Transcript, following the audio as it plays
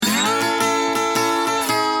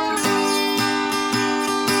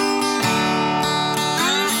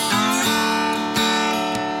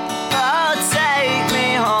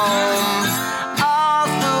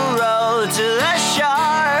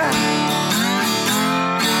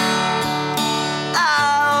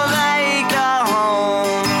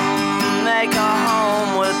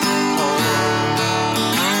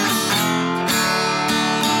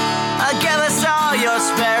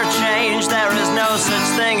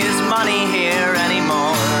is money here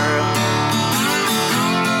anymore.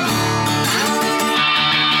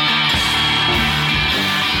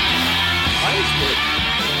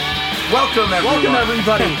 Welcome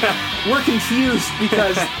everybody. We're confused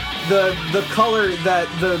because the color that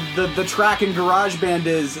the track in GarageBand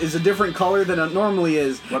is a different color than it normally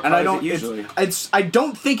is. What and color I don't is it usually? I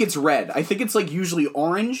don't think it's red. I think it's like usually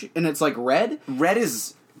orange and it's like red. Red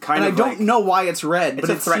is kind And of I don't like, know why it's red, it's but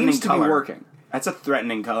a it threatening seems to color. be working. That's a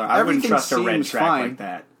threatening color. I wouldn't Everything trust a red seems track fine. like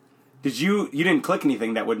that. You didn't click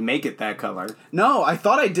anything that would make it that color. No, I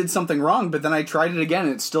thought I did something wrong, but then I tried it again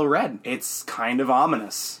and it's still red. It's kind of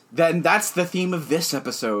ominous. Then that's the theme of this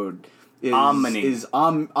episode. Omni. Is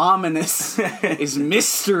ominous. Is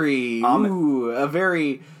mystery. Ooh, a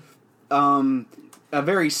very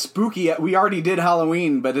spooky. We already did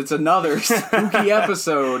Halloween, but it's another spooky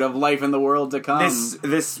episode of Life in the World to Come.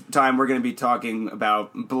 This time we're going to be talking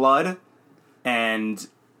about blood and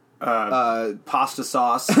pasta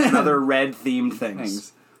sauce and other red themed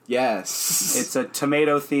things. Yes, It's a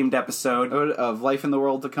tomato themed episode of Life in the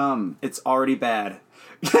World to Come. It's already bad.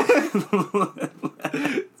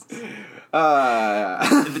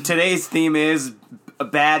 Today's theme is a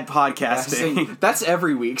bad podcasting. That's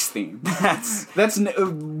every week's theme. That's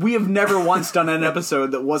We have never once done an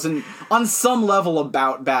episode that wasn't on some level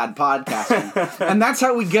about bad podcasting, and that's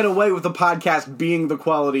how we get away with the podcast being the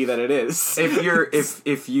quality that it is.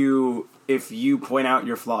 if you point out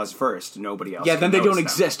your flaws first, nobody else. Yeah, can then they don't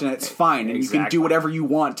notice them. exist, and it's fine, and you can Exactly. do whatever you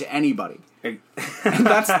want to anybody. And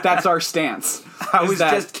that's our stance. I was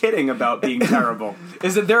just kidding about being terrible.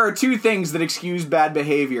 Is that there are two things that excuse bad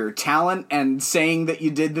behavior: talent and saying that you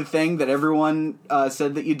did the thing that everyone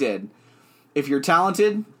said that you did. If you're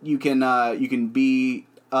talented, you can be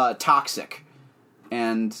toxic,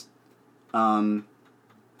 and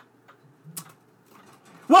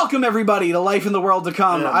welcome everybody to Life in the World to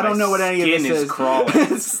Come. I don't know what any of this is. Crawling.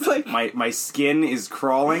 It's like, My skin is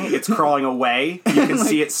crawling. It's crawling away. You can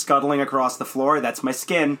see it scuttling across the floor. That's my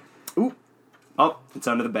skin. Ooh. Oh, it's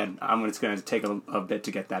under the bed. It's going to take a bit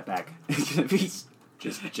to get that back.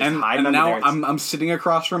 Just and hide under now there. I'm sitting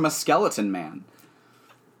across from a skeleton man.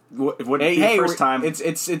 Would it be the first time? It's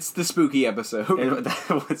the spooky episode. Will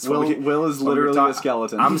is what literally we're a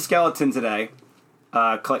skeleton. I'm a skeleton today.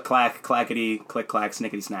 Click clack, clackety, click clack,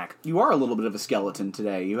 snickety snack. You are a little bit of a skeleton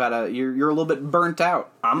today. You're a little bit burnt out.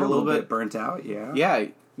 I'm a little bit burnt out. Yeah. Yeah,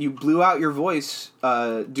 you blew out your voice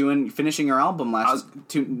finishing your album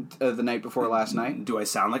the night before last night. Do I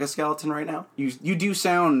sound like a skeleton right now? You do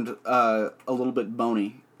sound a little bit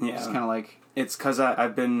bony. Yeah. It's kind of like It's because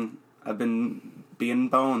I've been being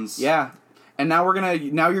bones. yeah. And now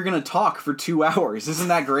you're gonna talk for 2 hours. Isn't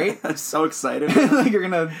that great? I'm so excited.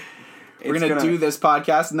 We're gonna do this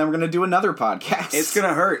podcast, and then we're gonna do another podcast. It's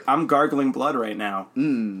gonna hurt. I'm gargling blood right now.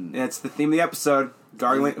 That's the theme of the episode.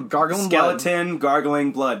 Gargling skeleton, blood.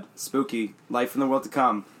 Gargling blood. Spooky. Life in the World to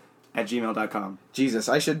Come at gmail.com. Jesus,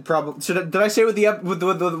 I should probably... Did I say what the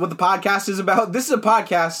podcast is about? This is a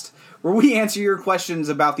podcast where we answer your questions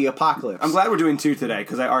about the apocalypse. I'm glad we're doing 2 today,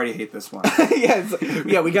 because I already hate this one.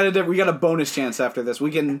 yeah, we got a bonus chance after this.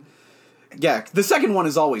 We can... Yeah, the second one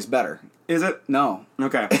is always better. Is it? No.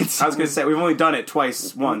 Okay. I was going to say, we've only done it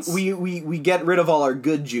once. We get rid of all our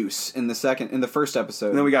good juice in the first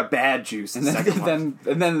episode. And then we got bad juice in the second one.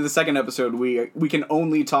 And then in the second episode, we can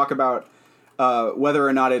only talk about whether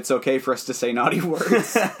or not it's okay for us to say naughty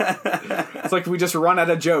words. It's like we just run out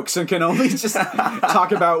of jokes and can only just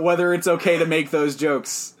talk about whether it's okay to make those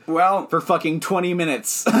jokes. Well, for fucking 20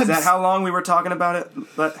 minutes. Is that how long we were talking about it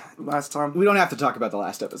last time? We don't have to talk about the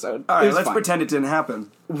last episode. All right, let's pretend it didn't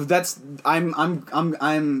happen.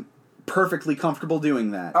 I'm perfectly comfortable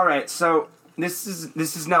doing that. All right, so this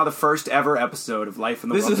is now the first ever episode of Life in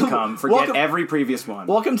the World to Come. Forget every previous one.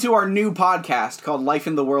 Welcome to our new podcast called Life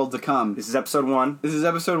in the World to Come. This is episode 1. This is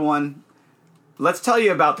episode 1. Let's tell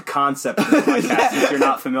you about the concept of the podcast if you're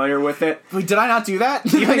not familiar with it. Wait, did I not do that?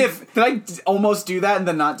 Did I almost do that and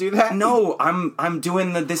then not do that? No, I'm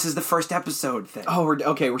doing this is the first episode thing. Oh,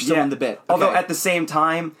 we're still in the bit. Okay. Although at the same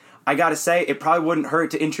time, I gotta say, it probably wouldn't hurt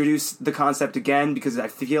to introduce the concept again, because I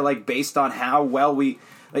feel like based on how well we're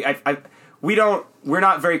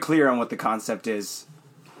not very clear on what the concept is.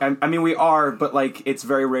 I mean, we are, but it's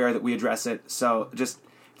very rare that we address it. So it's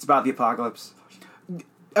about the apocalypse.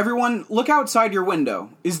 Everyone, look outside your window.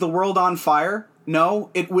 Is the world on fire? No,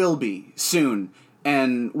 it will be soon.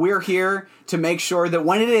 And we're here to make sure that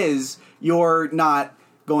when it is, you're not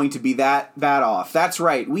going to be that bad off. That's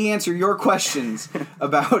right. We answer your questions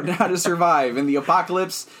about how to survive in the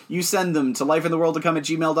apocalypse. You send them to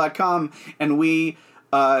lifeintheworldtocome@gmail.com, and we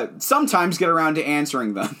sometimes get around to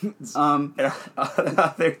answering them.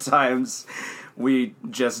 Other times, we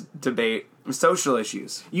just debate social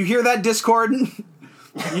issues. You hear that, Discord?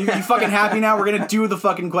 You fucking happy now? We're gonna do the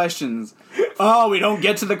fucking questions. Oh, we don't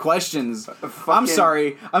get to the questions. I'm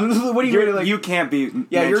sorry. What are you really like? You can't be.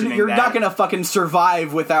 Yeah, you're that. not gonna fucking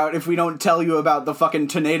survive if we don't tell you about the fucking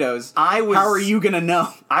tornadoes. How are you gonna know?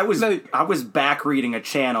 I was back reading a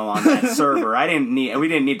channel on that server. We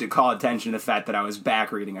didn't need to call attention to the fact that I was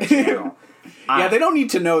back reading a channel. Yeah, they don't need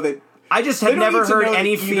to know that. I just have never heard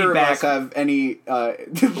any feedback. Have any?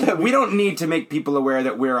 We don't need to make people aware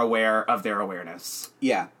that we're aware of their awareness.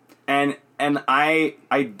 Yeah, and I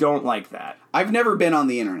don't like that. I've never been on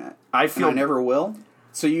the internet. I never will.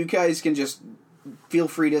 So you guys can just feel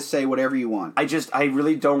free to say whatever you want. I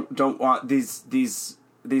really don't want these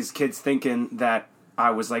kids thinking that I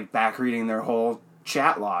was like back reading their whole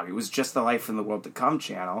chat log. It was just the Life in the World to Come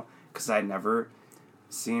channel because I'd never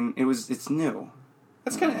seen it. It's new.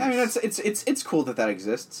 That's kind of. I mean, it's cool that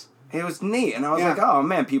exists. It was neat, and I was like, "Oh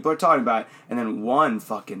man, people are talking about it." And then one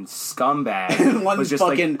fucking scumbag was just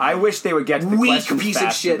fucking like, "I wish they would get to the weak piece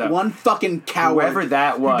of shit." One fucking coward, whoever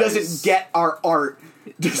that was, who doesn't get our art,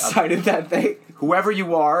 decided that they. Whoever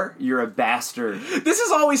you are, you're a bastard. This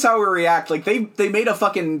is always how we react. Like, they made a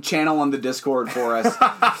fucking channel on the Discord for us.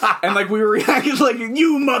 And, like, we were reacting like,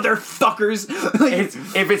 you motherfuckers. Like,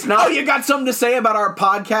 if it's not... Oh, you got something to say about our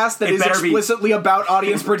podcast that is explicitly about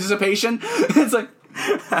audience participation? It's like,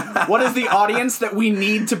 what is the audience that we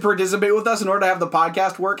need to participate with us in order to have the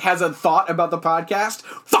podcast work has a thought about the podcast?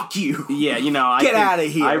 Fuck you. Yeah, get out of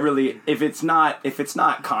here. I really... If it's not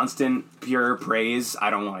constant, pure praise, I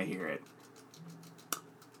don't want to hear it.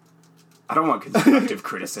 I don't want constructive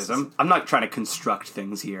criticism. I'm not trying to construct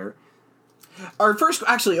things here. Our first...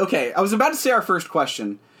 Actually, okay, I was about to say our first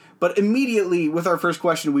question, but immediately with our first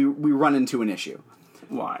question, we run into an issue.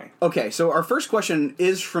 Why? Okay, so our first question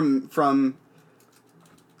is from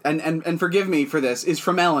and forgive me for this, is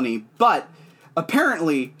from Eleni, but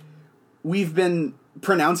apparently we've been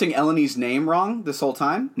pronouncing Eleni's name wrong this whole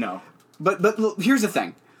time. No. But look, here's the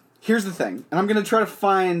thing. And I'm going to try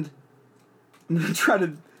to...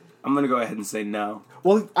 I'm going to go ahead and say no.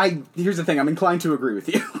 Well, here's the thing. I'm inclined to agree with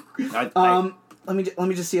you. Let me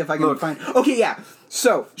just see if I can find... Okay, yeah.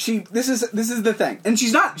 So, this is the thing. And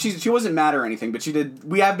she wasn't mad or anything, but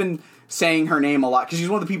we have been saying her name a lot, because she's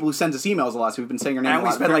one of the people who sends us emails a lot, so we've been saying her name a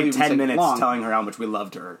lot. And we spent like 10 minutes telling her how much we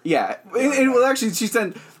loved her. Yeah. Well, actually, she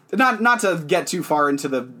sent... Not to get too far into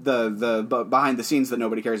the behind the scenes that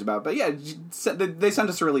nobody cares about, but yeah, they sent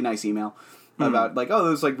us a really nice email. About like, oh, it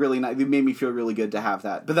was like really nice. It made me feel really good to have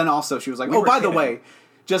that. But then also she was like, oh, by the way,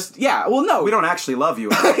 just well, no, we don't actually love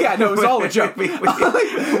you. Yeah, no, it was all a joke. we don't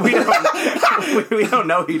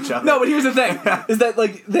know each other. No, but here's the thing: is that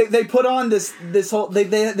like they put on this whole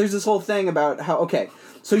there's this whole thing about how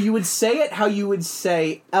so you would say it how you would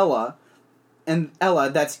say Ella, and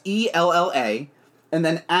Ella, that's ELLA, and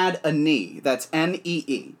then add a knee, that's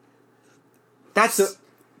NEE. That's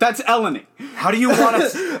Eleni. How do you want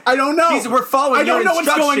to... I don't know. Jeez, we're following your instructions,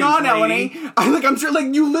 I don't know what's going on, lady. Eleni. I'm sure,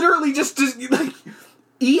 like, you literally just like,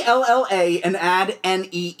 ELLA and add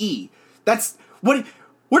NEE. That's... What are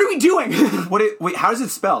we doing? Wait, how is it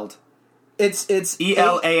spelled? It's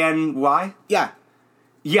ELANY? Yeah.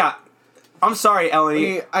 Yeah. I'm sorry,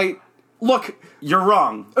 Eleni. Look... You're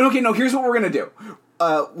wrong. Okay, no, here's what we're gonna do.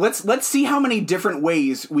 Let's see how many different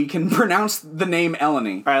ways we can pronounce the name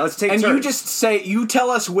Eleni. All right, let's take turns. And you tell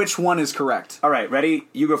us which one is correct. All right, ready?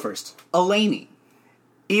 You go first. Eleni.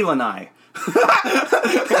 Eleni.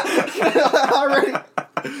 All right.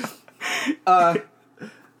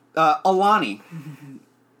 Alani.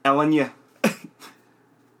 Elenya.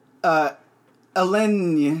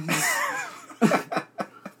 Elenya.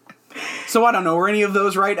 So I don't know. Were any of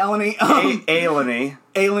those right, Eleni? Eleni.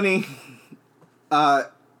 Eleni.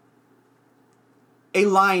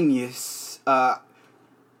 Elenius. That's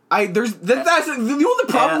the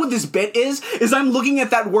problem with this bit is I'm looking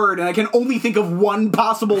at that word and I can only think of one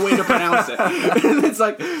possible way to pronounce it. And it's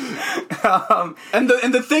like, and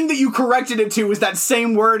the thing that you corrected it to is that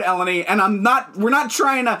same word, Eleni. And we're not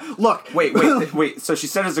trying to look. Wait. So she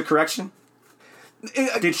sent us a correction?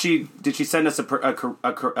 Did she send us a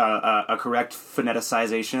correct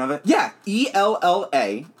phoneticization of it? Yeah,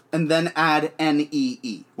 ELLA. And then add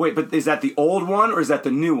NEE. Wait, but is that the old one or is that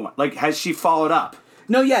the new one? Like, has she followed up?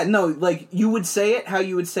 No, like, you would say it how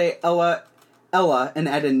you would say Ella, and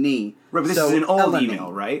add a knee. Right, but this is an old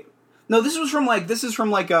email, right? No, this is from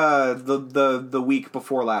the week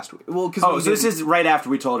before last week. Well, because so this is right after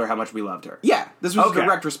we told her how much we loved her. Yeah, this was Okay. a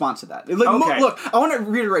direct response to that. Like, Okay. look, I want to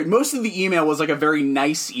reiterate. Most of the email was like a very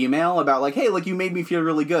nice email about like, hey, like you made me feel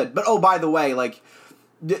really good. But oh, by the way, like,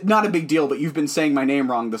 not a big deal. But you've been saying my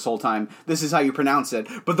name wrong this whole time. This is how you pronounce it.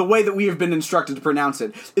 But the way that we have been instructed to pronounce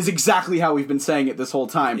it is exactly how we've been saying it this whole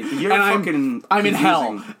time. You're and fucking I'm in hell.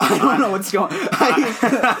 confusing. I don't know what's going.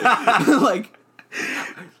 Like.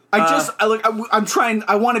 I'm trying.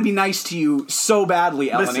 I want to be nice to you so badly,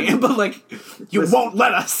 Eleni, Listen. but like, you Listen. won't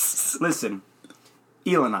let us. Listen,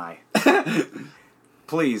 Eli,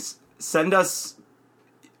 please send us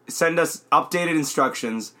updated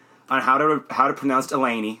instructions on how to pronounce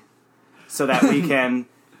Eleni, so that we can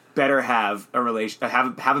better have a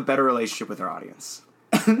have a better relationship with our audience.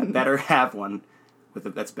 Better have one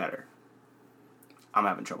that's better. I'm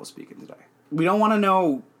having trouble speaking today. We don't want to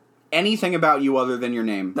know anything about you other than your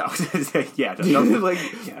name. No, yeah, don't,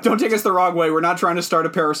 Don't take us the wrong way. We're not trying to start a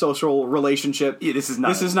parasocial relationship. Yeah, this is not.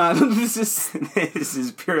 This is. This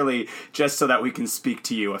is purely just so that we can speak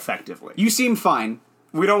to you effectively. You seem fine.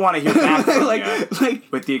 We don't want to hear back from like,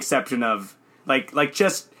 with the exception of like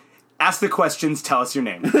just ask the questions, tell us your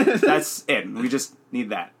name. That's it. We just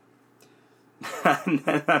need that.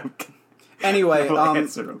 anyway, We'll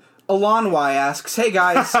answer them. Alon Y asks, "Hey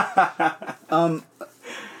guys, I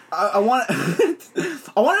want I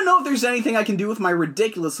want to know if there's anything I can do with my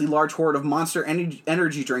ridiculously large hoard of Monster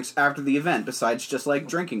energy drinks after the event, besides just like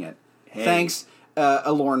drinking it. Hey. Thanks,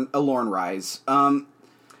 Alorn Rise.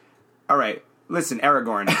 All right, listen,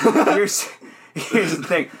 Aragorn. here's the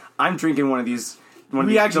thing. I'm drinking one of these.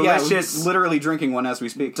 We actually, delicious, we're literally drinking one as we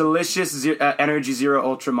speak. delicious Energy Zero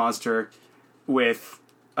Ultra Monster with.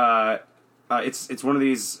 It's one of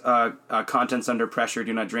these contents under pressure.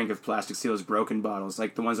 Do not drink if plastic seal is broken bottles,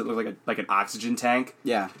 like the ones that look like an oxygen tank.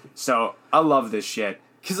 Yeah. So I love this shit.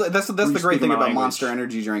 Because that's the great speaking thing my about language. Monster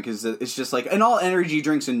Energy drink is that it's just like, and all energy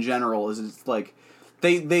drinks in general is it's like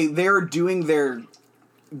they're doing their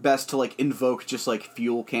best to like invoke just like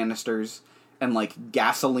fuel canisters and like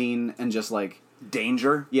gasoline and just like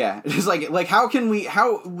Danger. yeah, it's like how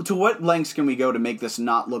to what lengths can we go to make this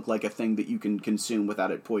not look like a thing that you can consume without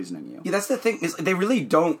it poisoning you? Yeah, that's the thing. Is they really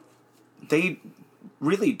don't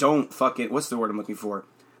fucking, what's the word I'm looking for?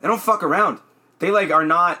 They don't fuck around. They like are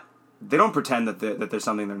not. They don't pretend that there's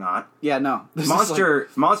something they're not. Yeah, no. This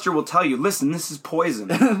is Monster will tell you, listen, this is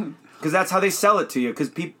poison, because that's how they sell it to you.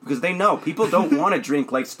 Because they know people don't want to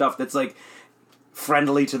drink like stuff that's like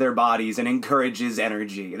friendly to their bodies and encourages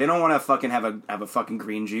energy. They don't want to fucking have a fucking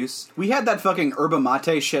green juice. we had that fucking yerba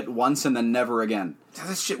mate shit once and then never again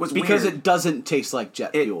This shit was because weird. it doesn't taste like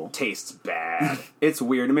jet It fuel. tastes bad. It's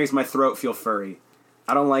weird. It makes my throat feel furry.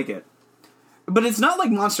 I don't like it. But it's not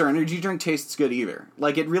like Monster Energy drink tastes good either.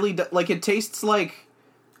 Like it really it tastes like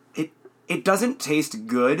It doesn't taste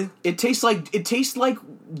good. it tastes like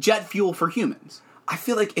jet fuel for humans. I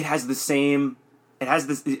feel like it has the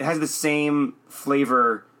same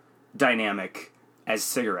flavor dynamic as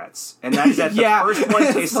cigarettes. And that is that the Yeah. first one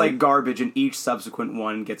It's tastes like- like garbage and each subsequent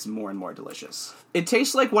one gets more and more delicious. It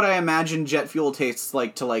tastes like what I imagine jet fuel tastes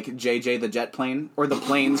like to like JJ the jet plane or the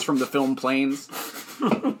planes from the film Planes.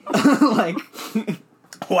 Like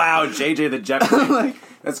Wow, JJ the Jet Plane. Like-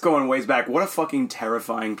 That's going ways back. What a fucking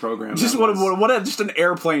terrifying program. just that was. just an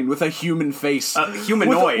airplane with a human face.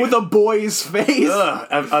 Humanoid. with a boy's face. Ugh,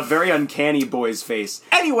 a very uncanny boy's face.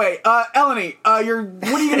 Anyway, Eleni,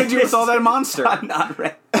 what are you gonna do with all that monster? I'm not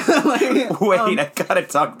ready. Like, Wait, I gotta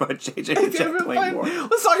talk about JJ the Jet Plane more.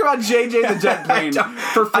 Let's talk about JJ the jet plane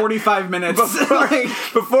for 45 minutes.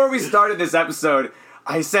 Before we started this episode,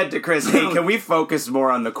 I said to Chris, "Hey, can we focus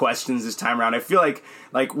more on the questions this time around? I feel like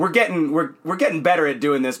we're getting better at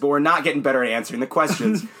doing this, but we're not getting better at answering the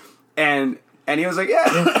questions." and he was like,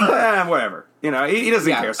 "Yeah, whatever." You know, he doesn't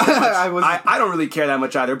Yeah. care so much. I I don't really care that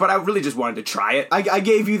much either, but I really just wanted to try it. I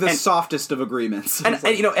gave you the softest of agreements. And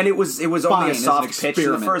you know, and it was only Fine, a as an soft pitch in the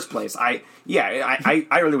experiment. first place. I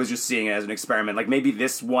really was just seeing it as an experiment. Like maybe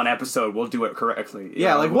this one episode will do it correctly. You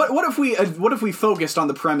Yeah, know? like what if we focused on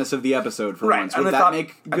the premise of the episode for once? and Would I that thought-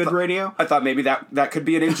 make I good thought- radio? I thought maybe that could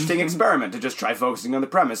be an interesting experiment to just try focusing on the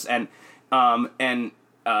premise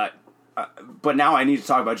but now I need to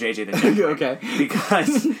talk about JJ the Jet Plane. Okay.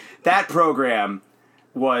 Because that program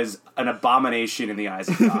was an abomination in the eyes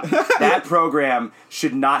of God. That program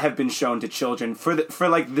should not have been shown to children for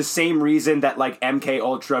like the same reason that like MK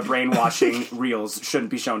Ultra brainwashing reels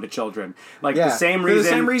shouldn't be shown to children. Like the same For reason. the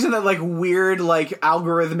same reason that like weird like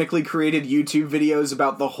algorithmically created YouTube videos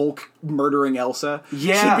about the Hulk murdering Elsa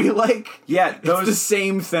Yeah. should be like Yeah, it's the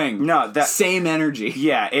same thing. No, that- same energy.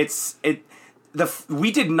 Yeah,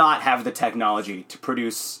 we did not have the technology to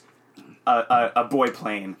produce a boy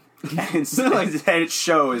plane. And it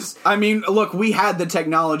shows. I mean, look, we had the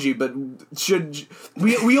technology, but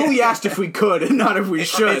we only asked if we could and not if we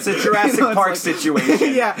should. It's a Jurassic Park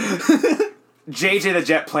situation. Yeah. JJ the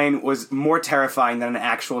Jet Plane was more terrifying than an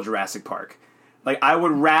actual Jurassic Park. Like, I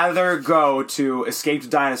would rather go to Escaped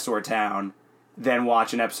Dinosaur Town than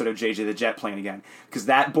watch an episode of JJ the Jet Plane again. Because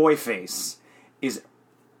that boy face is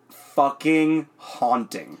fucking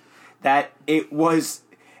haunting. That it was...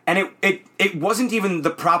 And it wasn't even the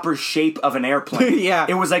proper shape of an airplane. Yeah.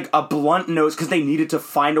 It was like a blunt nose because they needed to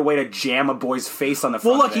find a way to jam a boy's face on the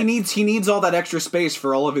front Well, look, of it. he needs all that extra space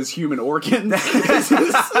for all of his human organs.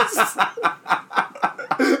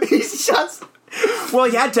 He's just... Well,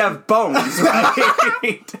 he had to have bones,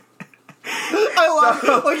 right? I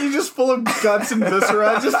love like he's just full of guts and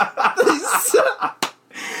viscera.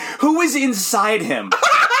 Who is inside him?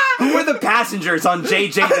 Who are the passengers on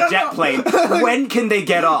JJ the Jet Plane? When can they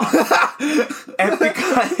get off? And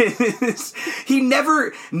because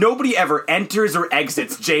nobody ever enters or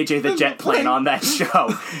exits JJ the Jet Plane on that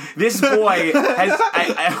show. This boy has,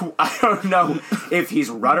 I don't know if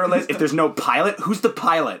he's rudderless, if there's no pilot. Who's the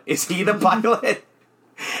pilot? Is he the pilot?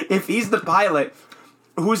 If he's the pilot,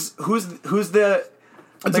 who's the...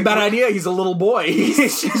 It's a bad idea. He's a little boy. He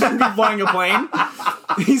shouldn't be flying a plane.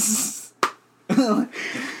 He's...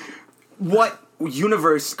 What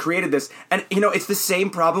universe created this? And, it's the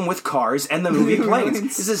same problem with Cars and the movie Planes.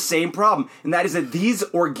 It's the same problem. And that is that these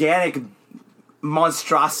organic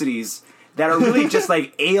monstrosities that are really just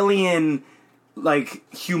like alien, like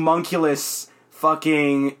humongulous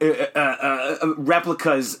fucking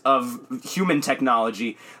replicas of human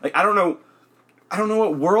technology. Like, I don't know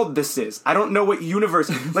what world this is. I don't know what universe.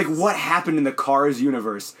 Like, what happened in the Cars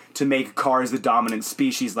universe to make Cars the dominant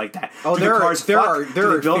species like that? Oh, Do the Cars there fuck? are Do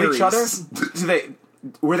they build theories. each other?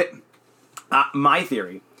 My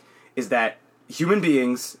theory is that human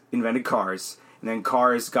beings invented cars, and then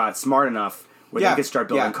cars got smart enough where they could start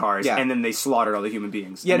building cars, and then they slaughtered all the human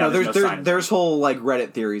beings. Yeah, no, there's there's whole like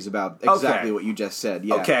Reddit theories about exactly what you just said.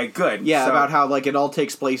 Yeah. Okay, good. Yeah, So- about how like it all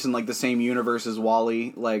takes place in like the same universe as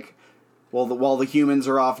WALL-E. Like, while the humans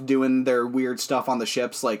are off doing their weird stuff on the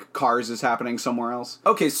ships, like Cars is happening somewhere else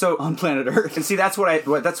Okay, so on planet Earth. and see that's what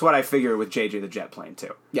I figure with JJ the Jet Plane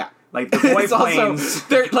too. Yeah. Like the boy It's planes. also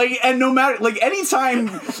there like, and no matter like anytime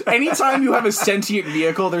you have a sentient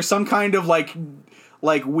vehicle, there's some kind of like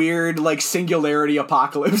weird like singularity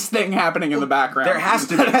apocalypse thing happening in the background. There has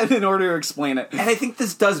to be. in order to explain it. And I think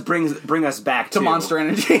this does bring us back To Monster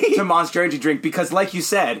Energy. to Monster Energy drink because, like you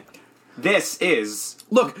said, this is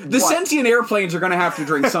Look, the What? sentient airplanes are going to have to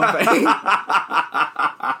drink something.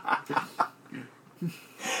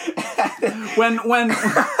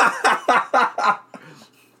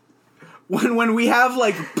 when we have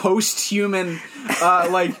like post-human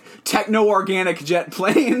like techno-organic jet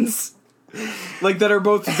planes like that are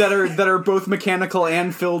both mechanical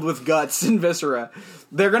and filled with guts and viscera,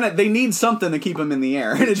 they need something to keep them in the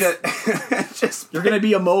air. And you're going to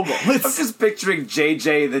be a mogul. I'm just picturing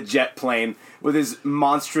JJ the Jet Plane with his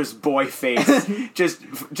monstrous boy face, just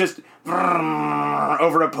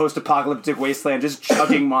over a post-apocalyptic wasteland, just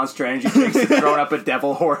chugging Monster Energy drinks and throwing up a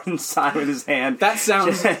devil horn inside with his hand. That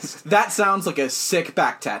sounds like a sick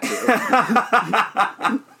back tattoo.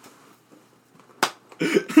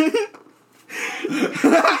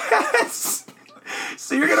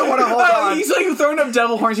 So you're gonna want to hold on. He's like throwing up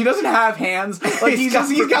devil horns. He doesn't have hands. Like he's got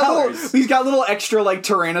little extra like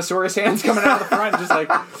Tyrannosaurus hands coming out of the front, just like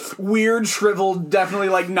weird, shriveled, definitely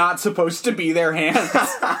like not supposed to be their hands.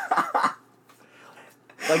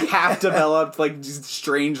 Like half developed, like just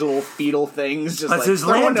strange little fetal things, just That's like his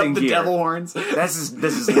throwing landing up the gear. devil horns. This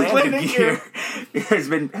is landing gear.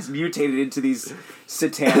 has mutated into these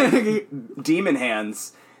satanic demon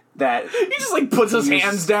hands that He just like puts his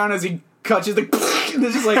hands down as he catches like, and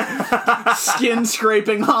there's just like skin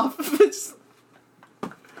scraping off.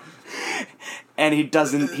 and he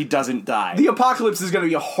doesn't die. The apocalypse is going to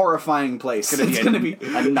be a horrifying place. It's going to be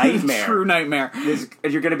a nightmare. True nightmare.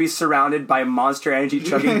 You're going to be surrounded by Monster Energy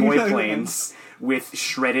chugging boy planes with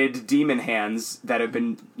shredded demon hands that have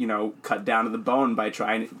been, cut down to the bone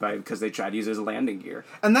because they tried to use it as landing gear.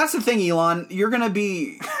 And that's the thing, Elon. You're going to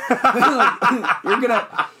be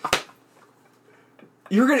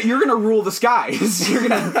you're gonna rule the skies. You're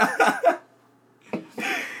gonna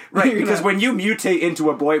Right, because when you mutate into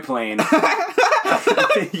a boy plane,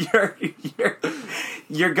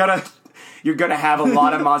 you're gonna have a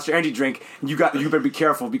lot of Monster Energy drink. You better be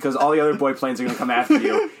careful because all the other boy planes are gonna come after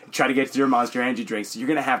you, try to get to your Monster Energy drinks. So you're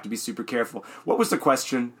gonna have to be super careful. What was the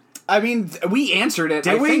question? I mean, we answered it.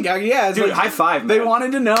 Did we? Think. Yeah, it's Dude, like, high five, They man.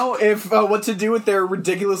 wanted to know if what to do with their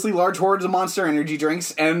ridiculously large hordes of Monster Energy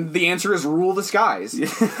drinks, and the answer is rule the skies.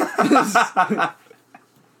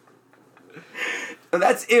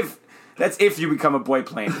 That's if you become a boy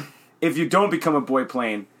plane. If you don't become a boy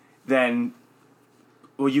plane, then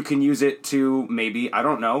well, you can use it to maybe, I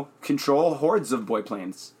don't know, control hordes of boy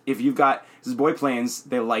planes. If you've got these boy planes,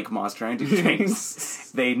 they like Monster Energy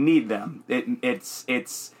drinks. They need them.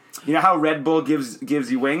 It's you know how Red Bull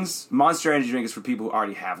gives you wings? Monster Energy drink is for people who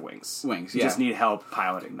already have wings. Wings, You yeah. just need help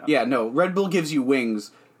piloting them. Yeah, no, Red Bull gives you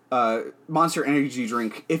wings. Monster Energy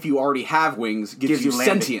drink, if you already have wings, gives you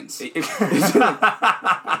landing. sentience.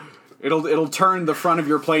 It'll turn the front of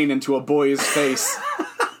your plane into a boy's face.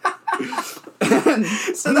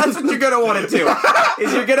 So that's what you're gonna want to do.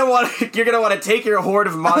 Is you're gonna want to take your horde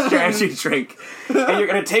of Monster Energy drink, and you're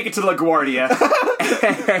gonna take it to LaGuardia.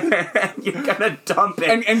 And you're gonna dump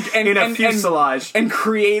it in a fuselage and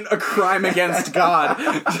create a crime against God.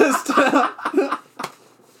 Just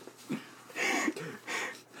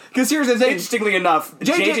because here's the thing. Interestingly enough,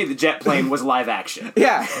 JJ the Jet Plane was live action.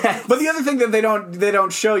 Yeah, but the other thing that they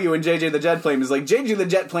don't show you in JJ the Jet Plane is like JJ the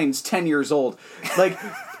Jet Plane's 10 years old. Like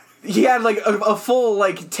he had like a full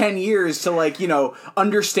like 10 years to like, you know,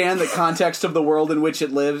 understand the context of the world in which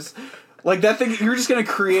it lives. Like that thing, you're just gonna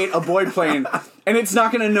create a boy plane, and it's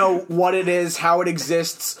not gonna know what it is, how it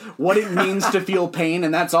exists, what it means to feel pain,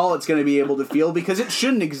 and that's all it's gonna be able to feel because it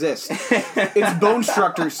shouldn't exist. Its bone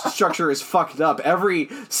structure is fucked up. Every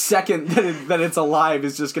second that it's alive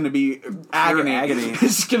is just gonna be agony.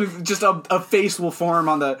 It's just a face will form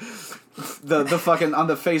on the fucking on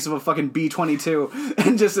the face of a fucking B-22,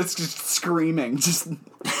 and it's just screaming, just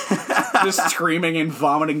screaming and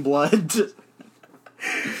vomiting blood.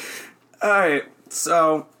 All right,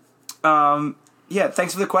 so yeah,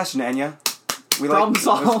 thanks for the question, Anya. Problem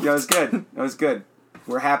solved. That was good. That was good.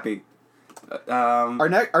 We're happy.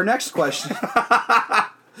 Our next question.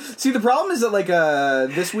 See, the problem is that like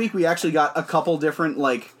this week we actually got a couple different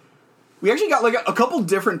a couple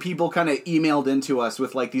different people kind of emailed into us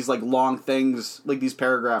with like these like long things, like these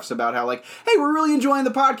paragraphs about how like, hey, we're really enjoying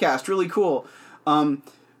the podcast, really cool. But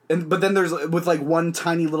then there's with like one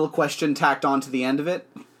tiny little question tacked on to the end of it.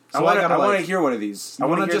 So I want to hear one of these. I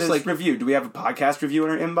want to hear just, this review. Do we have a podcast review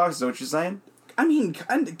in our inbox? Is that what you're saying? I mean,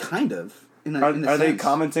 kind of. Are they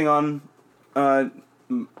commenting on? Okay.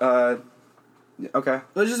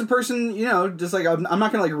 Well, just a person, you know, just like I'm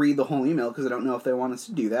not gonna like read the whole email because I don't know if they want us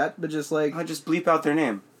to do that. But just like I just bleep out their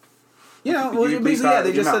name. You know, well, basically, yeah,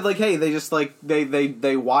 they just said like, hey, they just like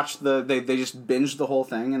they watched they just binged the whole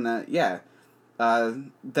thing, and that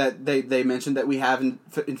that they mentioned that we have in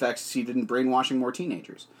fact succeeded in brainwashing more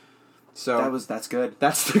teenagers. So that's good.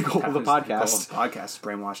 That's the goal of the podcast. The goal of the podcast,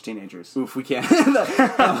 brainwash teenagers. Oof, we can't.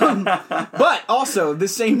 But also, the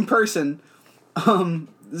same person, their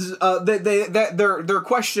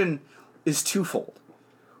question is twofold,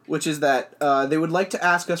 which is that they would like to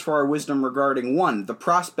ask us for our wisdom regarding 1, the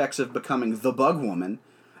prospects of becoming the Bug Woman,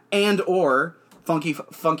 and or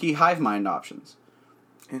funky hive mind options.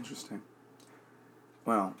 Interesting.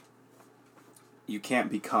 Well, you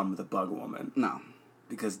can't become the Bug Woman. No.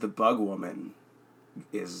 Because the Bug Woman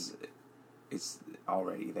is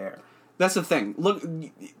already there. That's the thing. Look,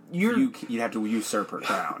 you'd have to usurp her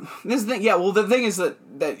crown. This thing, yeah. Well, the thing is that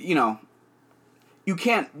you know, you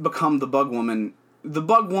can't become the Bug Woman. The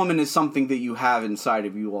Bug Woman is something that you have inside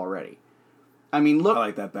of you already. I mean, look. I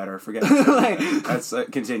like that better. Forget it. Let's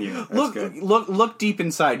continue. That's good. Look deep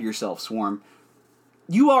inside yourself, Swarm.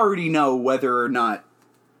 You already know whether or not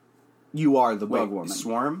you are the Bug Woman.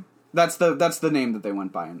 Swarm? That's the name that they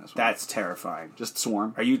went by in this one. That's terrifying. Just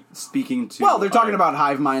Swarm. Are you speaking to... Well, they're talking about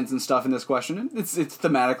hive minds and stuff in this question. And it's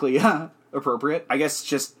thematically appropriate. I guess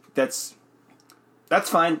just that's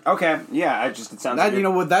fine. Okay. Yeah, it sounds that, you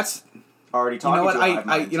know what, that's already talking to hive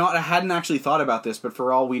minds. You know what, I hadn't actually thought about this, but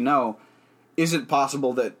for all we know, is it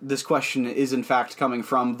possible that this question is in fact coming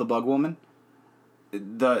from the Bug Woman?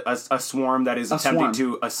 A swarm that is attempting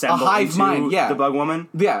to assemble a hive into mind, yeah. the Bug Woman?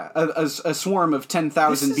 Yeah, a swarm of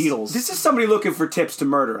 10,000 beetles. This is somebody looking for tips to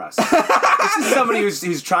murder us. This is somebody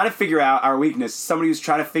who's trying to figure out our weakness. Somebody who's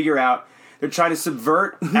trying to figure out... They're trying to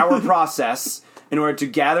subvert our process in order to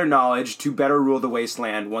gather knowledge to better rule the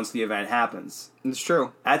wasteland once the event happens. It's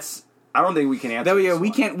true. I don't think we can answer this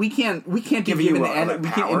we can't give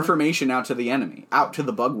information out to the enemy, out to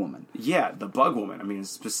the Bug Woman. Yeah, the Bug Woman. I mean,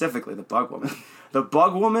 specifically the Bug Woman. The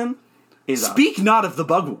Bug Woman is Speak not of the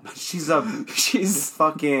bug woman. she's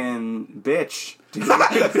fucking bitch. Dude.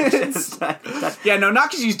 Yeah, no,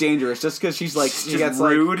 not because she's dangerous, just because she's like she gets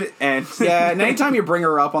rude like, and yeah. And anytime you bring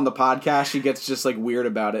her up on the podcast, she gets just like weird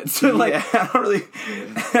about it. So like, yeah, I don't really.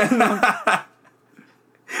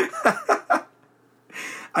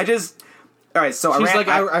 All right. So she's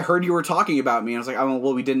I heard you were talking about me. And I was like, oh,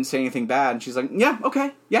 well, we didn't say anything bad. And she's like, yeah,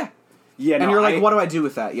 okay, yeah. Yeah, and you're like, what do I do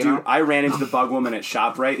with that? You know, I ran into the bug woman at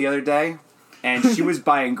ShopRite the other day, and she was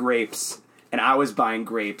buying grapes. And I was buying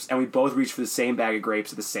grapes, and we both reached for the same bag of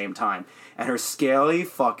grapes at the same time. And her scaly,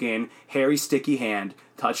 fucking, hairy, sticky hand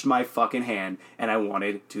touched my fucking hand, and I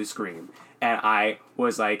wanted to scream. And I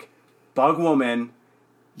was like, bug woman,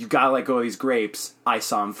 you gotta let go of these grapes. I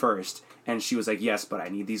saw them first. And she was like, yes, but I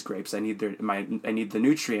need these grapes. I need the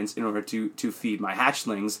nutrients in order to feed my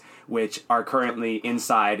hatchlings, which are currently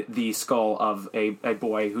inside the skull of a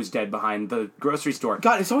boy who's dead behind the grocery store.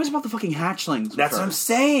 God, it's always about the fucking hatchlings. That's what I'm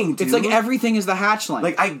saying, dude. It's like everything is the hatchling.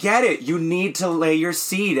 Like, I get it. You need to lay your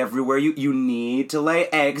seed everywhere. You need to lay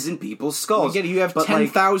eggs in people's skulls. I get it. You have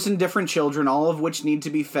 10,000 different children, all of which need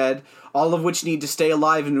to be fed, all of which need to stay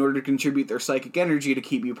alive in order to contribute their psychic energy to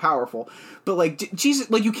keep you powerful. But, like, Jesus,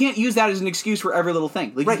 like, you can't use that as an excuse for every little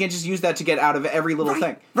thing. Like, you can't just use that to get out of every little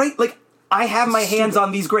thing. Right, like, I have my hands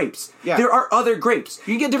on these grapes. Yeah. There are other grapes.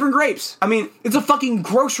 You can get different grapes. I mean... It's a fucking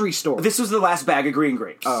grocery store. This was the last bag of green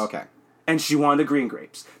grapes. Oh, okay. And she wanted the green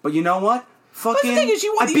grapes. But you know what? Fucking... But the thing is,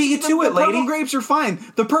 I beat you to it, lady. The purple grapes are fine.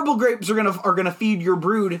 The purple grapes are gonna feed your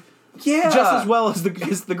brood... Yeah, just as well as the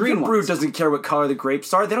green ones. The brood doesn't care what color the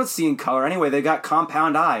grapes are. They don't see in color anyway. They got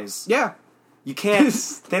compound eyes. Yeah, you can't.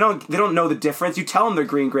 They don't know the difference. You tell them they're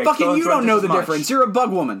green grapes. Fucking, you don't know the difference. You're a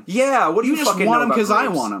bug woman. Yeah, what do you just fucking want know them because I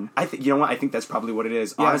want them? You know what? I think that's probably what it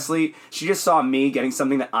is. Yeah. Honestly, she just saw me getting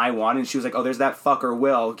something that I wanted, and she was like, "Oh, there's that fucker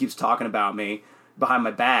Will who keeps talking about me behind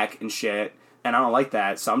my back and shit." And I don't like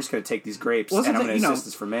that, so I'm just going to take these grapes, and I'm going to insist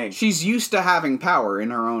it's for me. She's used to having power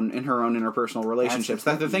in her own interpersonal relationships.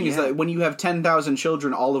 That's the thing is that when you have 10,000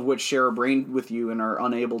 children, all of which share a brain with you and are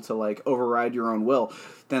unable to like override your own will,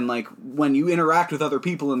 then like when you interact with other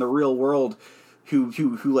people in the real world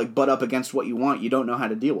who like butt up against what you want, you don't know how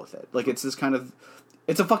to deal with it. Like it's this kind of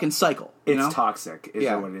it's a fucking cycle. It's toxic, is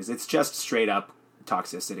what it is. It's just straight up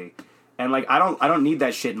toxicity, and like I don't need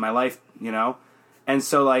that shit in my life, you know, and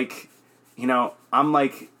so like. You know, I'm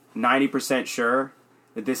like 90% sure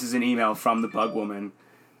that this is an email from the bug woman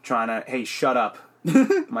trying to, hey, shut up.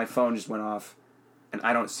 My phone just went off, and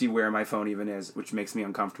I don't see where my phone even is, which makes me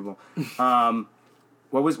uncomfortable.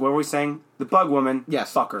 What were we saying? The bug woman.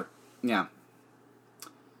 Yes. Fuck her. Yeah.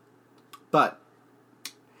 But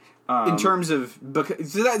in terms of...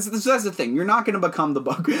 So that's the thing. You're not going to become the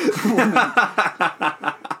bug woman.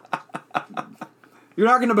 You're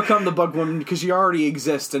not going to become the bug woman because she already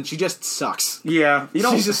exists and she just sucks. Yeah.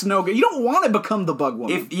 She's just no good. You don't want to become the bug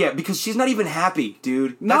woman. Because she's not even happy,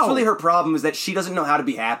 dude. No. That's really her problem, is that she doesn't know how to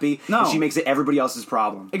be happy. No. And she makes it everybody else's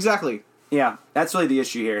problem. Exactly. Yeah. That's really the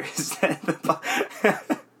issue here. Is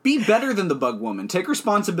that be better than the bug woman. Take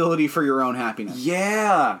responsibility for your own happiness.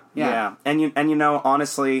 Yeah. And you know,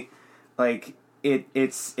 honestly, like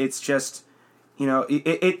it's just, you know,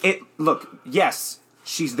 it look, yes,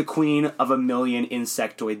 she's the queen of 1 million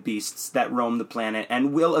insectoid beasts that roam the planet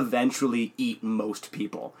and will eventually eat most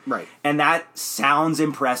people. Right. And that sounds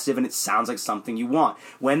impressive, and it sounds like something you want.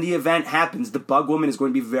 When the event happens, the bug woman is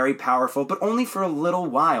going to be very powerful, but only for a little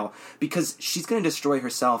while, because she's going to destroy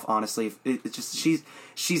herself, honestly. It's just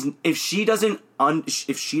if she doesn't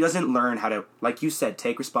learn how to, like you said,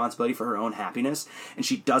 take responsibility for her own happiness, and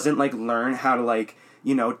she doesn't like learn how to like,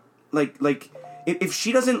 you know, like if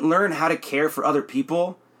she doesn't learn how to care for other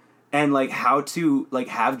people and like how to like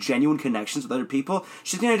have genuine connections with other people,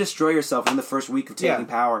 she's going to destroy herself in the first week of taking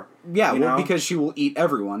power. Yeah, well, because she will eat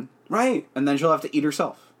everyone. Right. And then she'll have to eat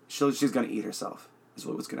herself. She's going to eat herself is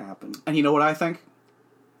what's going to happen. And you know what I think?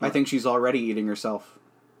 What? I think she's already eating herself.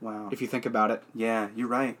 Wow. If you think about it. Yeah, you're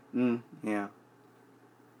right. Yeah.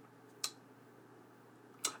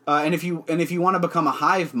 And if you want to become a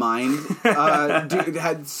hive mind,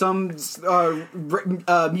 had some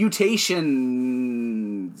mutations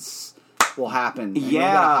will happen.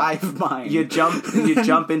 Yeah, hive mind. You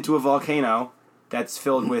jump into a volcano that's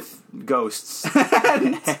filled with ghosts.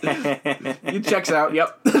 It checks out.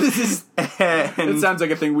 Yep. It sounds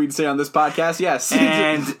like a thing we'd say on this podcast. Yes.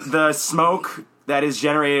 And the smoke that is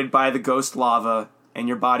generated by the ghost lava and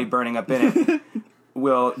your body burning up in it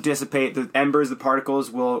will dissipate. The embers, the particles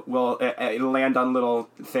will it'll land on little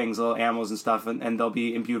things, little animals and stuff, and they'll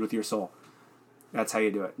be imbued with your soul. That's how you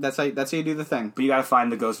do it. That's how you do the thing. But you got to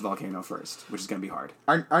find the ghost volcano first, which is going to be hard.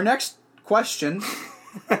 Our next question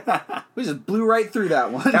We just blew right through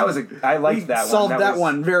that one. That was I liked that one. Solved that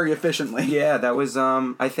one very efficiently. Yeah, that was.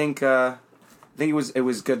 I think it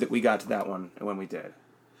was good that we got to that one when we did.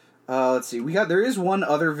 Let's see. There is one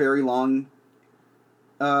other very long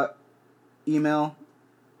email.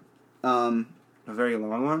 A very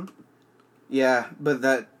long one? Yeah, but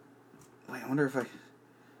that... Wait, I wonder if I...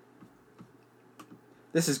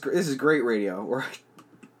 This is great radio, where I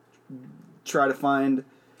try to find...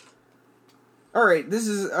 Alright, this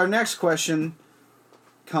is... Our next question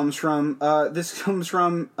comes from...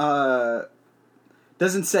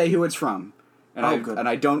 doesn't say who it's from. And good. And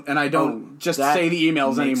I don't just say the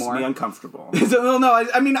emails makes anymore. Me uncomfortable. Well, no,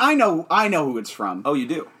 I mean, I know who it's from. Oh, you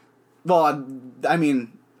do? Well, I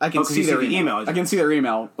mean... I can see their email. I can see their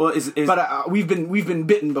email. Well, but we've been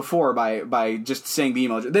bitten before by just saying the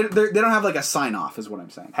email. They don't have like a sign off, is what I'm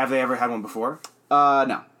saying. Have they ever had one before?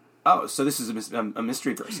 No. Oh, so this is a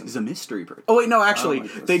mystery person. It's a mystery person. Oh wait, no, actually,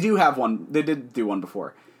 they do have one. They did do one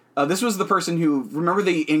before. This was the person who remember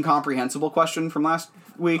the incomprehensible question from last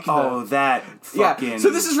week. That fucking. Yeah. So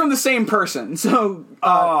this is from the same person. So.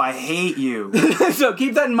 I hate you. So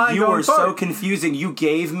keep that in mind. You were so confusing. You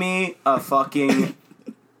gave me a fucking.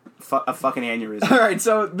 A fucking aneurysm. All right,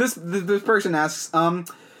 so this person asks,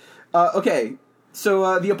 okay,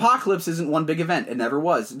 so the apocalypse isn't one big event. It never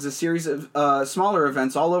was. It's a series of smaller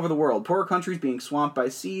events all over the world. Poor countries being swamped by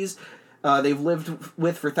seas they've lived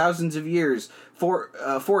with for thousands of years.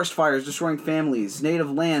 Forest fires destroying families. Native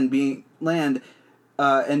land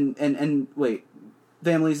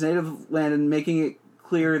families, native land, and making it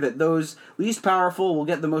clear that those least powerful will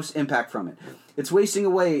get the most impact from it. It's wasting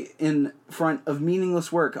away in front of meaningless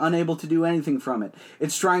work, unable to do anything from it.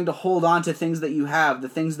 It's trying to hold on to things that you have, the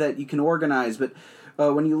things that you can organize, but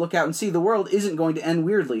when you look out and see, the world isn't going to end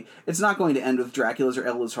weirdly. It's not going to end with Draculas or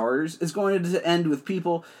Endless Horrors. It's going to end with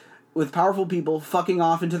powerful people fucking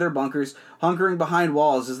off into their bunkers, hunkering behind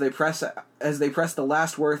walls as they press the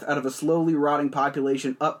last worth out of a slowly rotting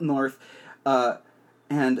population up north,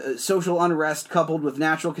 and social unrest coupled with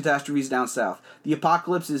natural catastrophes down south. The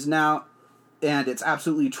apocalypse is now... and it's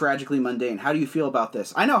absolutely tragically mundane. How do you feel about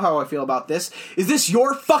this? I know how I feel about this. Is this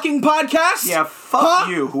your fucking podcast? Yeah, fuck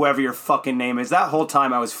you, whoever your fucking name is. That whole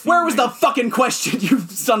time I was fuming. Where was the fucking question, you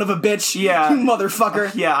son of a bitch? Yeah. You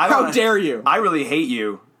motherfucker. Yeah, how dare you? I really hate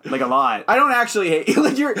you. Like, a lot. I don't actually hate you.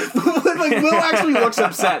 Like, you're... like, Will actually looks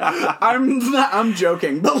upset. I'm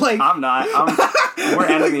joking, but like... I'm not. We're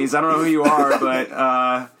enemies. I don't know who you are, but,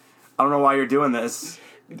 I don't know why you're doing this.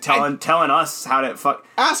 Telling us how to fuck.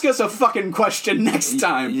 Ask us a fucking question next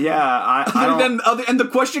time. Yeah, I don't. And the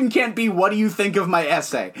question can't be, "What do you think of my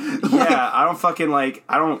essay?" Yeah, I don't fucking like.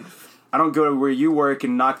 I don't go to where you work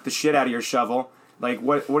and knock the shit out of your shovel. Like,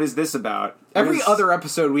 what is this about? Every other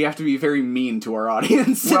episode, we have to be very mean to our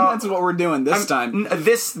audience. Well, and that's what we're doing this time.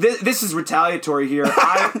 This is retaliatory here.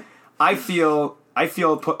 I feel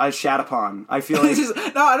shat upon. I feel like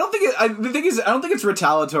no. I don't think it. The thing is, I don't think it's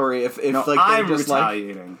retaliatory. If like I'm just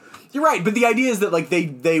retaliating. Like, you're right, but the idea is that like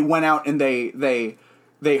they went out and they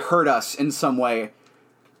hurt us in some way.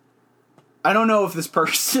 I don't know if this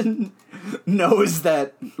person knows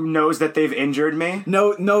that they've injured me.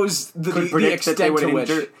 Knows the extent to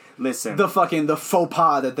which. Listen, the faux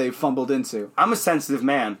pas that they fumbled into. I'm a sensitive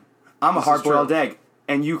man. I'm a hard-boiled egg,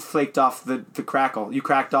 and you flaked off the crackle. You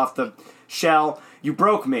cracked off the shell. You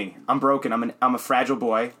broke me. I'm broken. I'm a fragile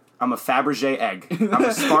boy. I'm a Fabergé egg. I'm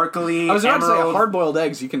a sparkly I was about emerald. to say hard-boiled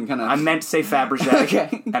eggs. You can kind of... I meant to say Fabergé,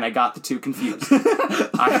 okay. And I got the two confused.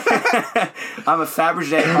 I'm a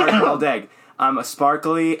Fabergé hard-boiled egg. I'm a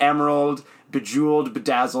sparkly emerald, bejeweled,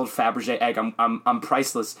 bedazzled Fabergé egg. I'm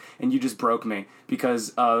priceless, and you just broke me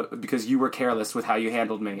because you were careless with how you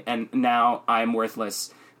handled me, and now I'm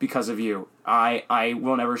worthless because of you. I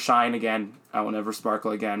will never shine again. I will never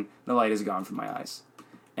sparkle again. The light is gone from my eyes.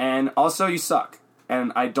 And also, you suck.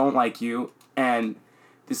 And I don't like you. And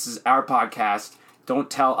this is our podcast. Don't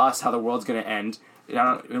tell us how the world's going to end. We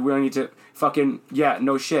don't need to fucking... Yeah,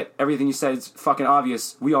 no shit. Everything you said is fucking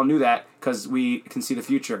obvious. We all knew that because we can see the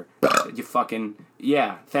future. You fucking...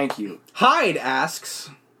 Yeah, thank you. Hyde asks...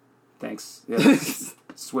 Thanks. Yeah,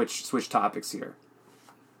 switch topics here.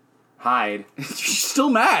 Hyde. You're still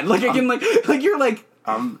mad. Like, again, like you're like...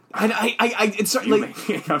 it's like...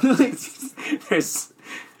 There's...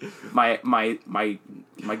 My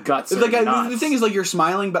guts are like knots. the thing is, like, you're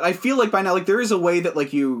smiling, but I feel like by now, like, there is a way that,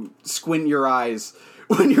 like, you squint your eyes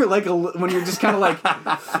when you're like when you're just kind of like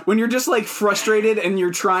when you're just like frustrated and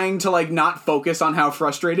you're trying to like not focus on how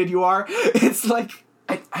frustrated you are. It's like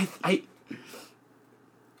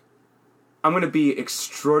I'm going to be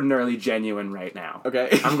extraordinarily genuine right now.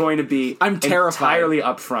 Okay. I'm going to be I'm terrified. entirely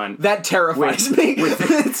upfront. That terrifies me.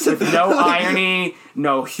 With no irony,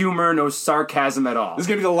 no humor, no sarcasm at all. This is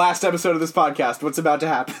going to be the last episode of this podcast. What's about to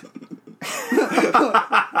happen?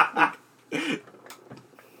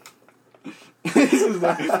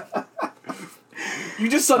 You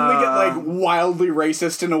just suddenly get like wildly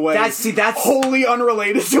racist in a way. That's wholly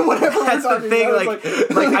unrelated to whatever. That's the thing.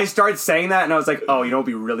 Like I started saying that, and I was like, "Oh, you know, it'd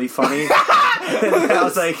be really funny." and then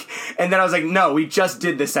I was like, "No, we just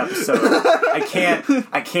did this episode. I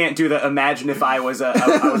can't do the imagine if I was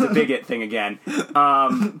a bigot thing again."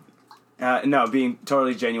 No, being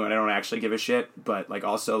totally genuine. I don't actually give a shit, but like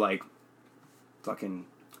also like, fucking,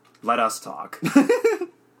 let us talk.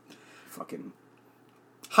 Fucking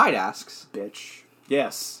Hyde asks, bitch.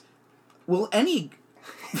 Yes. will any...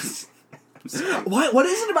 What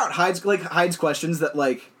is it about Hyde's questions that,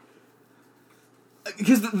 like...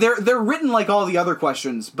 Because they're written like all the other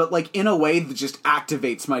questions, but, like, in a way that just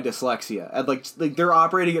activates my dyslexia. And, like they're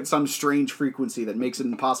operating at some strange frequency that makes it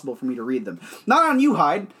impossible for me to read them. Not on you,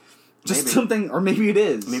 Hyde. Just Maybe. something... Or maybe it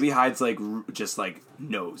is. Maybe Hyde's, like, just, like,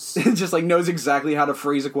 knows. Just, like, knows exactly how to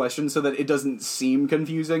phrase a question so that it doesn't seem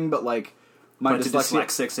confusing, but, like, my But to dyslexia...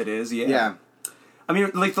 dyslexics it is, Yeah. I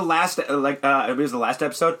mean, like the last, it was the last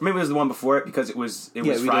episode. Maybe it was the one before it because it was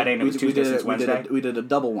Friday and it was Tuesday since Wednesday. We did a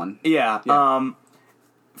double one. Yeah.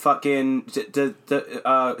 Fucking.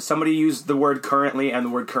 Somebody used the word currently and the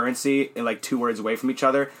word currency in like 2 words away from each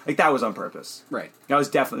other. Like that was on purpose. Right. That was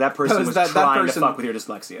definitely that person was trying to fuck with your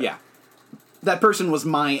dyslexia. Yeah. That person was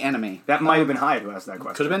my enemy. That might have been Hyde who asked that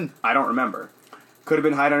question. Could have been. I don't remember. Could have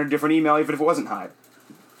been Hyde on a different email, even if it wasn't Hyde.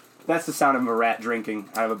 That's the sound of a rat drinking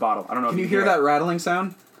out of a bottle. I don't know if you you hear it. that rattling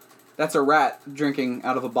sound? That's a rat drinking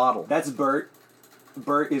out of a bottle. That's Bert.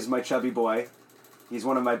 Bert is my chubby boy. He's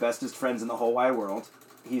one of my bestest friends in the whole wide world.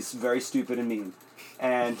 He's very stupid and mean.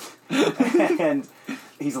 And and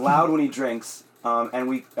he's loud when he drinks.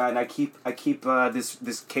 And I keep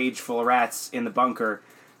this cage full of rats in the bunker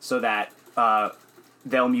so that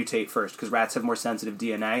they'll mutate first, because rats have more sensitive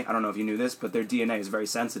DNA. I don't know if you knew this, but their DNA is very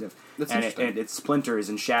sensitive. That's and interesting. it splinters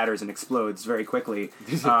and shatters and explodes very quickly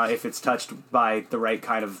if it's touched by the right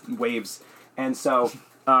kind of waves. And so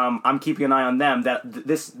I'm keeping an eye on them.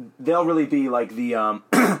 They'll really be like the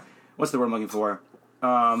what's the word I'm looking for?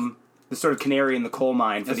 The sort of canary in the coal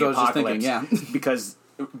mine for That's the what I was just apocalypse. thinking, yeah. Because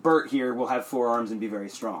Bert here will have 4 arms and be very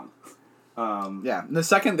strong. Yeah. The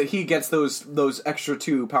second that he gets those extra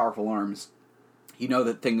 2 powerful arms, you know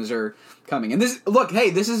that things are coming. And this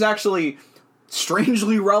is actually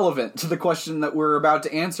strangely relevant to the question that we're about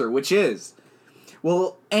to answer, which is,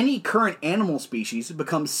 will any current animal species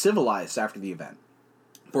become civilized after the event?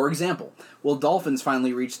 For example, will dolphins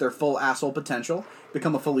finally reach their full asshole potential,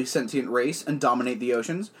 become a fully sentient race, and dominate the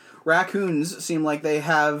oceans? Raccoons seem like they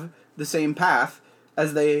have the same path,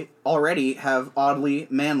 as they already have oddly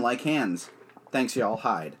man-like hands. Thanks, y'all.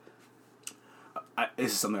 Hyde.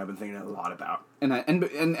 This is something I've been thinking a lot about.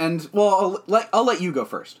 Well, I'll let you go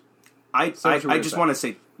first. I just want to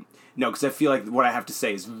say no, because I feel like what I have to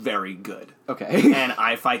say is very good. Okay. And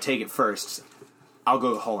if I take it first, I'll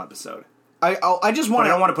go the whole episode. I just want. But I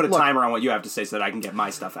don't want to put a timer on what you have to say so that I can get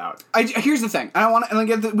my stuff out. Here's the thing. I want to,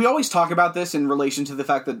 and again, we always talk about this in relation to the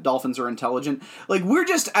fact that dolphins are intelligent. Like, we're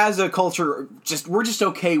just, as a culture, we're just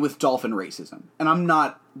okay with dolphin racism, and I'm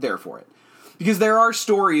not there for it. Because there are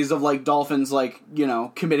stories of, like, dolphins, like, you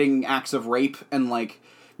know, committing acts of rape and, like,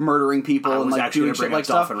 murdering people and, like, doing shit like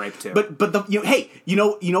stuff. Dolphin rape too. But hey, you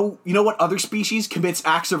know what other species commits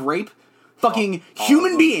acts of rape? Fucking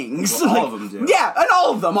human beings. Well, all like, of them do. Yeah, and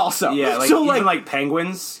all of them also. Yeah, like, so, even like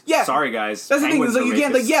penguins. Yeah. Sorry, guys. That's the thing. Is like, you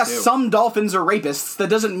can't, like, yes, too. some dolphins are rapists. That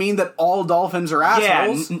doesn't mean that all dolphins are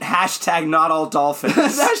assholes. Yeah, hashtag not all dolphins.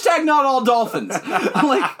 Hashtag not all dolphins.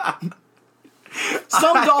 Like,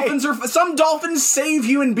 some dolphins save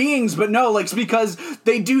human beings, but no, like, it's because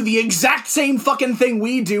they do the exact same fucking thing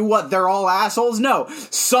we do. What? They're all assholes? No,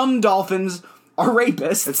 some dolphins are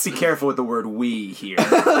rapists. Let's be careful with the word "we" here.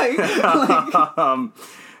 But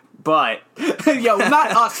yeah, well,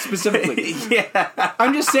 not us specifically. Yeah,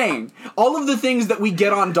 I'm just saying, all of the things that we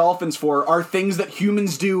get on dolphins for are things that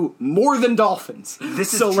humans do more than dolphins.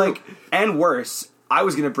 This is so, true. like, and worse. I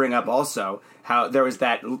was going to bring up also how there was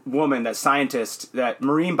that woman, that scientist, that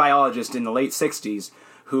marine biologist in the late 60s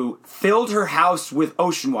who filled her house with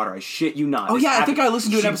ocean water. I shit you not. oh yeah, I think I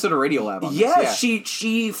listened to an episode of Radiolab on this.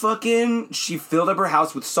 She filled up her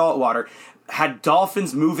house with salt water, had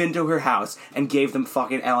dolphins move into her house, and gave them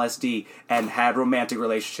fucking LSD, and had romantic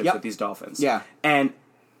relationships with these dolphins. Yeah. And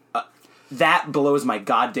that blows my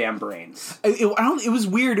goddamn brains. It was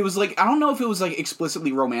weird. It was like, I don't know if it was like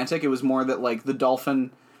explicitly romantic. It was more that like the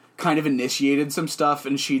dolphin kind of initiated some stuff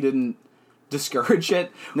and she didn't discourage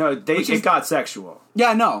it. No, it got sexual.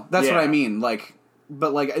 Yeah, no, that's what Yeah. I mean. Like,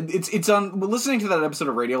 but like it's on listening to that episode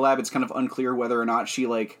of Radiolab, it's kind of unclear whether or not she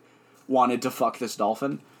like wanted to fuck this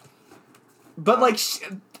dolphin. But like,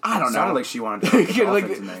 I don't know. Sounded like she wanted to fuck the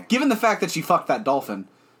dolphin to me. Given the fact that she fucked that dolphin,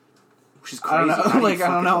 She's crazy. I don't know. How do you Like, I fuck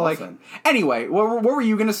don't a know. Like, dolphin? anyway, what were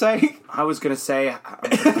you gonna say? I was gonna say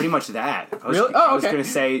pretty much that. Really? Oh, I was okay. gonna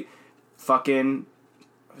say fucking.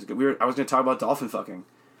 I was gonna talk about dolphin fucking,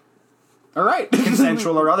 All right,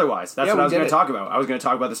 consensual or otherwise. That's Yeah, what we I was did gonna it. talk about. I was gonna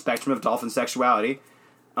talk about the spectrum of dolphin sexuality.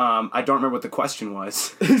 I don't remember what the question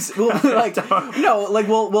was. Well, like, no, like,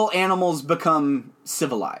 will animals become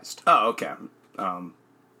civilized? Oh, okay.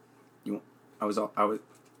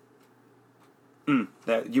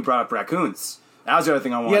 That you brought up raccoons. That was the other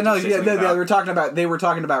thing I wanted. Yeah, no, to say yeah, something about. they were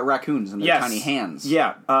talking about raccoons and their Yes. tiny hands.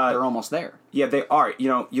 Yeah, They're almost there. yeah, they are. You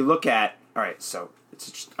know, you look at. All right, so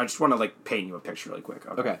I just want to like paint you a picture really quick.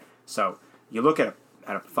 Okay. So you look at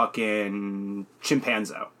a fucking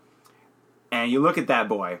chimpanzee, and you look at that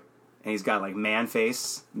boy, and he's got like man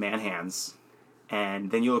face, man hands,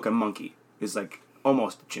 and then you look at a monkey, who's like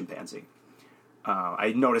almost a chimpanzee.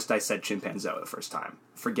 I noticed I said chimpanzee the first time.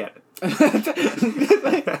 Forget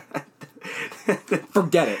it.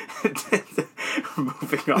 Forget it.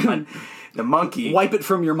 Moving on. The monkey. Wipe it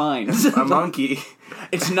from your mind. A monkey.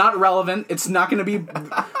 It's not relevant. It's not going to be.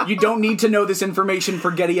 You don't need to know this information for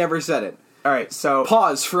Getty ever said it. All right, so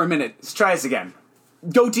Pause for a minute. let's try this again.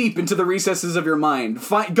 Go deep into the recesses of your mind.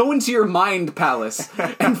 Go into your mind palace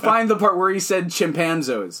and find the part where he said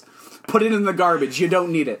chimpanzees. Put it in the garbage. You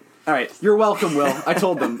don't need it. All right, You're welcome, Will. I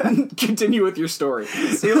told them. Continue with your story.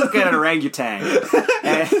 so you look at an orangutan,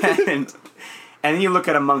 and then you look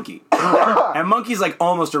at a monkey. And a monkey's like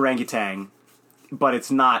almost orangutan, but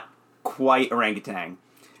it's not quite orangutan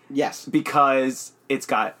Yes. because it's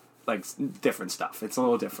got like different stuff. It's a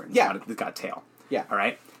little different. Yeah. It's got a tail. Yeah. All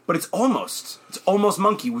right, but it's almost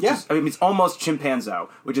monkey, which Yeah. is it's almost chimpanzee,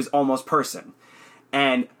 which is almost person,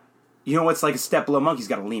 and. You know what's like a step below monkey's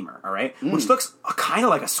got a lemur, all right? Which looks kind of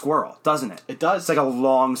like a squirrel, doesn't it? It does. It's like a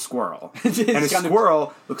long squirrel. It is and a kind of-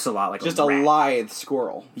 squirrel looks a lot like Just a a rat. lithe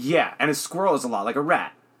squirrel. Yeah, and a squirrel is a lot like a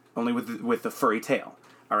rat, only with the furry tail,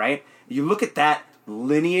 all right? You look at that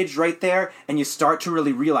lineage right there, and you start to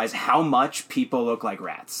really realize how much people look like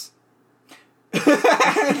rats.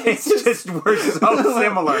 It's just we're so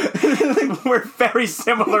similar. We're very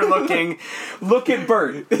similar looking. Look at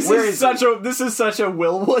Bert. This is such a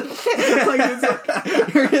Willwood.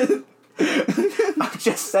 I'm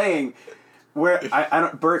just saying. Where I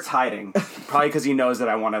don't. Bert's hiding, probably because he knows that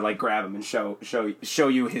I want to like grab him and show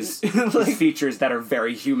you his features that are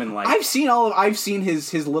very human like. I've seen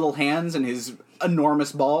his little hands and his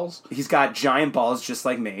enormous balls. He's got giant balls just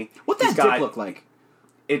like me. What does He's dick look like?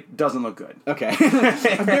 It doesn't look good. Okay,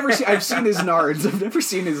 I've seen his nards. I've never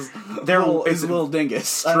seen his little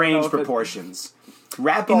dingus. I don't know Strange if it- proportions.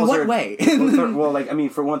 Rat balls what are, way? well, like I mean,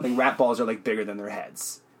 for one thing, rat balls are like bigger than their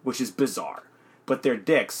heads, which is bizarre. But their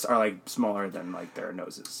dicks are like smaller than like their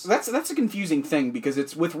noses. That's a confusing thing because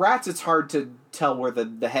it's with rats. It's hard to tell where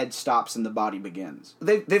the head stops and the body begins.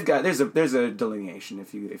 They've got there's a delineation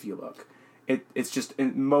if you look. It's just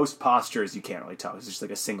in most postures you can't really tell. It's just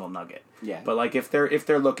like a single nugget. Yeah. But like if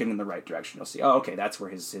they're looking in the right direction, you'll see. Oh, okay, that's where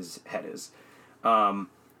his head is. But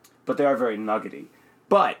they are very nuggety.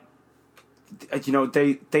 But you know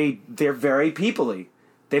they're very peoply.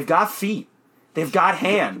 They've got feet. They've got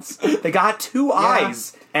hands. They got two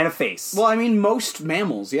eyes and a face. Well, I mean, most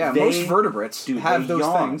mammals, most vertebrates have those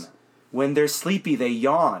yawn. things. When they're sleepy, they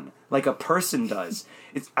yawn like a person does.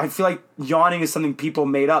 I feel like yawning is something people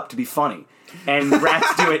made up to be funny, and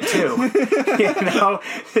rats do it too. You know,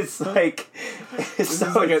 it's like This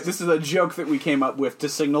is a joke that we came up with to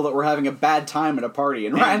signal that we're having a bad time at a party,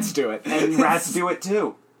 and rats do it. and rats do it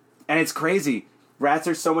too, and it's crazy. Rats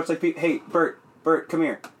are so much like people. Hey, Bert, come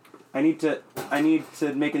here. I need to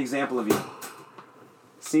make an example of you.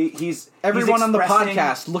 See, Everyone on the expressing-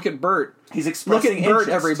 podcast, look at Bert. He's Look expressing at Bert, interest.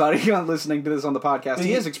 everybody listening to this on the podcast.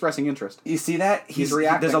 He is expressing interest. You see that? He's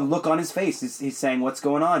reacting. There's a look on his face. He's saying, "What's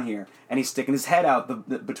going on here?" And he's sticking his head out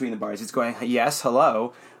between the bars. He's going, "Yes,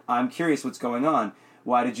 hello. I'm curious what's going on.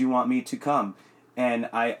 Why did you want me to come?" And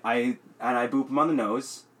I boop him on the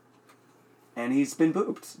nose, and he's been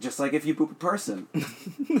booped, just like if you boop a person.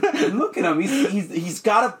 And look at him. He's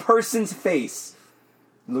got a person's face.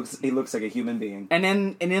 He looks like a human being.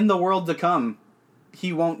 And in the world to come,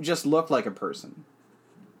 he won't just look like a person.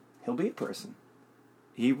 He'll be a person.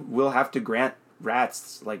 He will have to grant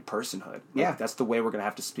rats like personhood. Like, Yeah. that's the way we're going to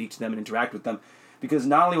have to speak to them and interact with them, because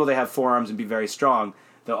not only will they have 4 arms and be very strong,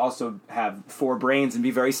 they'll also have 4 brains and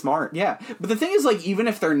be very smart. Yeah, but the thing is, like, even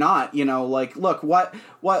if they're not, you know, like, look, what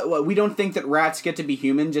we don't think that rats get to be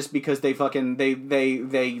human just because they fucking they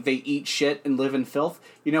eat shit and live in filth.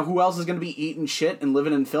 You know who else is going to be eating shit and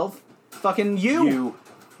living in filth? Fucking you.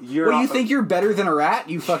 You're What, you think you're better than a rat?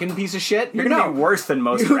 You fucking piece of shit. You're going to be worse than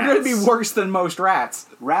most You're rats. going to be worse than most rats.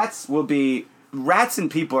 Rats and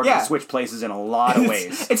people are going Yeah. to switch places in a lot of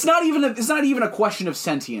ways. It's not even a question of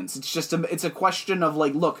sentience. It's just it's a question of,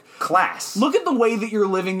 like, look at the way that you're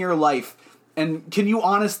living your life, and can you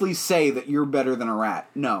honestly say that you're better than a rat?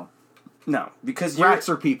 No, because rats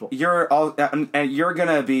are people. You're all, and you're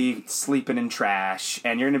gonna be sleeping in trash,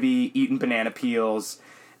 and you're gonna be eating banana peels,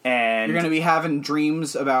 and You're gonna be having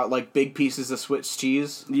dreams about, like, big pieces of Swiss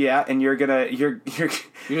cheese. yeah, and you're You're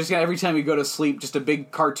just gonna, every time you go to sleep, just a big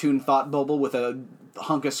cartoon thought bubble with a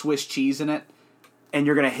hunk of Swiss cheese in it. and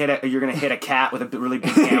you're gonna hit a cat with a really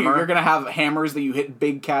big hammer. You're gonna have hammers that you hit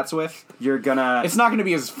big cats with. You're gonna. It's not gonna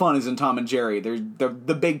be as fun as in Tom and Jerry. The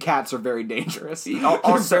big cats are very dangerous. They're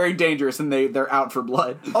Also- very dangerous, and they're out for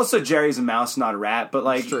blood. Also, Jerry's a mouse, not a rat. But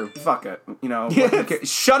like, It's true. fuck it. You know, Yeah.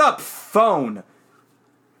 shut up, phone,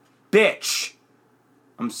 bitch.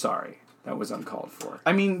 I'm sorry. That was uncalled for.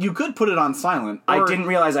 I mean, you could put it on silent. I or- didn't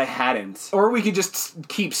realize I hadn't. Or we could just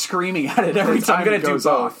keep screaming at it every time I'm gonna it goes do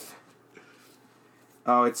both. off.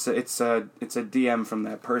 Oh, it's a DM from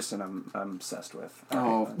that person I'm obsessed with.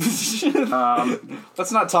 Oh.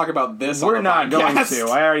 Let's not talk about this. We're on not the going podcast.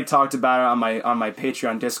 to. I already talked about it on my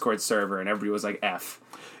Patreon Discord server, and everybody was like, "F."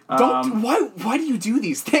 Don't. Why do you do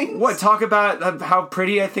these things? What? Talk about how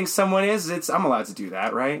pretty I think someone is? I'm allowed to do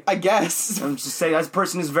that, right? I guess. I'm just saying, this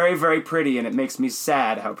person is very, very pretty, and it makes me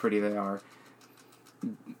sad how pretty they are.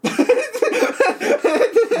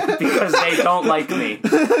 Because they don't like me.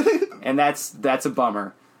 And that's a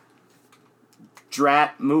bummer.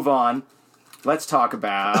 Drat, move on. Let's talk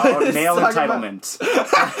about male talk entitlement.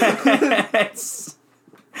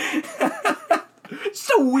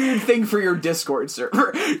 It's a weird thing for your Discord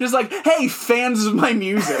server. Just like, hey, fans of my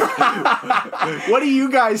music, what do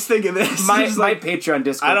you guys think of this? My Just like, Patreon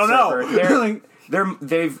Discord I don't know. server,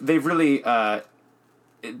 they've really the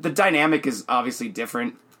dynamic is obviously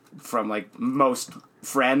different from like most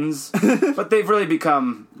friends, but they've really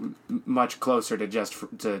become much closer to just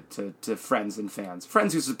to friends than fans.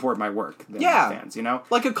 Friends who support my work than fans, you know?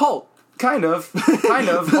 like a cult. Kind of.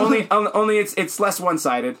 only it's less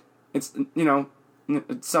one-sided. It's, you know,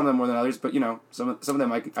 some of them more than others, but you know, some of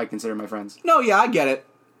them I consider my friends. No, yeah, I get it.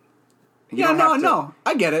 You don't have to- No,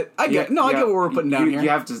 I get it. I get what we're putting down here. You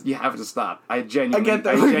have to stop. I get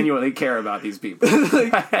that. genuinely care about these people.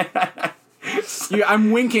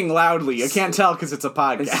 I'm winking loudly. I can't tell because it's a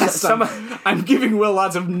podcast. I'm giving Will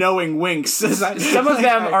lots of knowing winks. Some of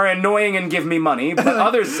them are annoying and give me money, but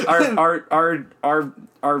others are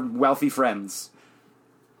wealthy friends.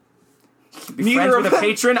 Be Neither friends of with a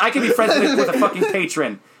patron. I can be friends with a fucking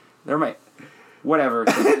patron. They're my whatever.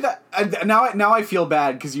 Now I feel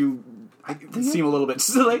bad because you seem a little bit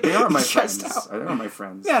like, They are my stressed friends. out. They are my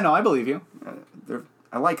friends. Yeah, no, I believe you.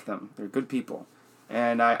 I like them. They're good people,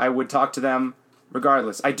 and I would talk to them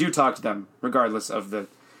regardless. I do talk to them regardless of the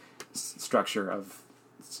structure of,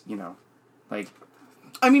 you know, like.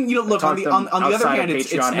 I mean, you know, look on the other hand,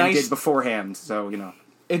 it's and nice did beforehand. So you know,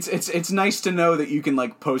 it's nice to know that you can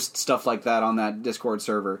like post stuff like that on that Discord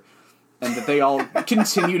server, and that they all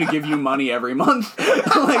continue to give you money every month.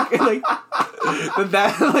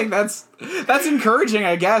 That's encouraging,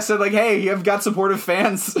 I guess. And like, hey, you've got supportive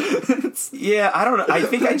fans. yeah, I don't know. I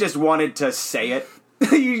think I just wanted to say it.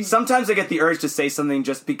 Sometimes I get the urge to say something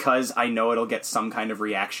just because I know it'll get some kind of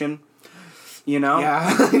reaction. You know,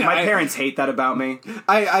 Yeah. my parents hate that about me.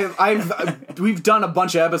 We've done a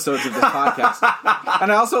bunch of episodes of this podcast,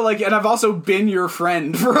 and I've also been your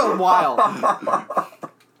friend for a while.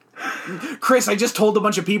 Chris, I just told a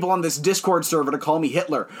bunch of people on this Discord server to call me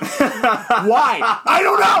Hitler. Why? I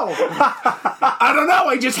don't know.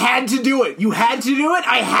 I just had to do it. You had to do it?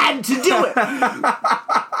 I had to do it.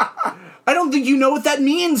 I don't think you know what that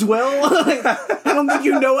means, Will. I don't think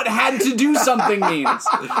you know what had to do something means.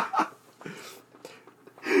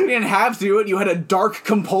 You didn't have to do it. You had a dark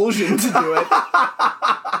compulsion to do it.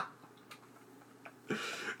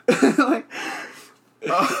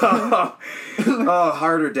 Oh,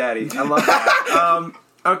 harder, Daddy. I love that.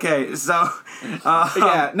 Okay, so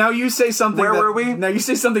Yeah. Now you say something. Where were we? Now you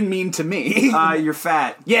say something mean to me. you're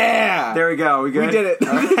fat. Yeah. There we go. We good? We did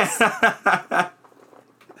it.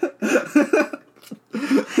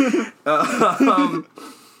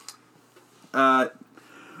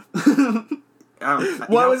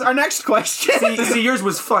 What was our next question? See, yours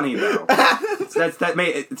was funny though. So that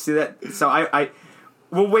made it, see that. So I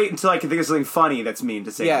we'll wait until I can think of something funny that's mean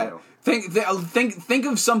to say. Yeah. To you. Think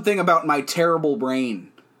of something about my terrible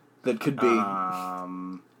brain that could be.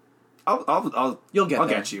 You'll get I'll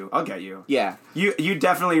there. get you. I'll get you. Yeah. You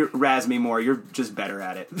definitely razz me more. You're just better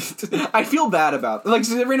at it. I feel bad about like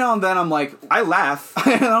every now and then I'm like I laugh.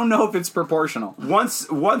 I don't know if it's proportional. Once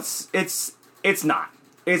it's not.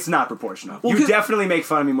 It's not proportional. Well, you definitely make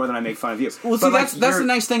fun of me more than I make fun of you. Well, see, that's the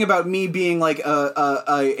nice thing about me being like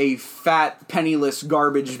a fat, penniless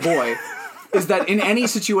garbage boy, is that in any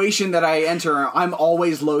situation that I enter, I'm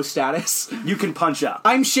always low status. You can punch up.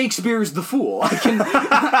 I'm Shakespeare's the fool. I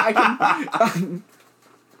can,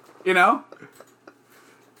 you know.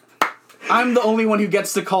 I'm the only one who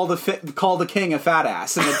gets to call the king a fat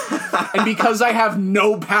ass, and because I have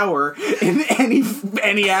no power in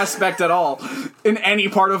any aspect at all, in any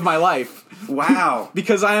part of my life. Wow.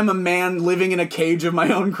 Because I am a man living in a cage of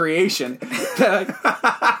my own creation.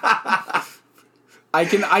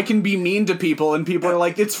 I can be mean to people, and people are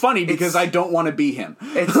like, it's funny because I don't want to be him.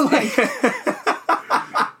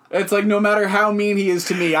 It's like no matter how mean he is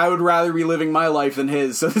to me, I would rather be living my life than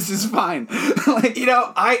his, so this is fine. Like, you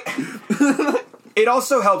know, it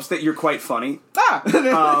also helps that you're quite funny.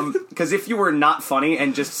 Because if you were not funny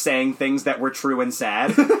and just saying things that were true and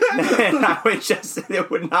sad, then I would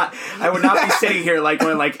not be sitting here like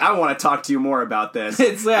going like, I want to talk to you more about this.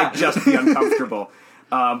 I'd just be uncomfortable.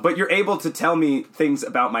 But you're able to tell me things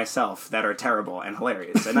about myself that are terrible and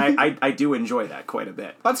hilarious, and I do enjoy that quite a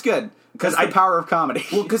bit. That's good. Because the power of comedy.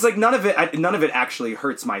 Well, because like none of it actually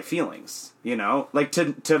hurts my feelings. You know, like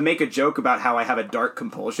to make a joke about how I have a dark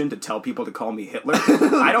compulsion to tell people to call me Hitler.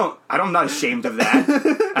 I'm not ashamed of that.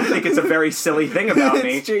 I think it's a very silly thing about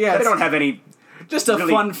me. True, yeah, I don't have any. Just a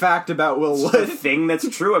fun fact about Will Wood. A thing that's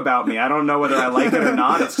true about me. I don't know whether I like it or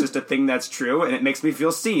not. It's just a thing that's true, and it makes me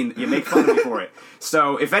feel seen. You make fun of me for it.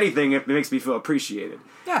 So, if anything, it makes me feel appreciated.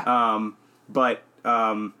 Yeah.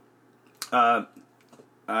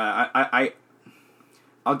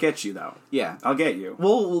 I'll get you though. Yeah, I'll get you.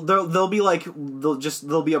 Well, there'll be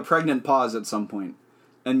a pregnant pause at some point,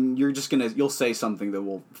 and you'll say something that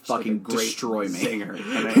will fucking destroy me. Singer.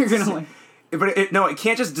 You're gonna like. But it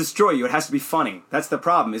can't just destroy you. It has to be funny. That's the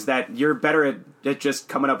problem. Is that you're better at just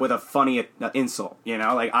coming up with a funny insult. You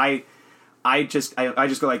know, like I just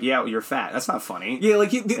go like, yeah, you're fat. That's not funny. Yeah,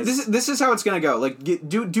 like this is how it's gonna go. Like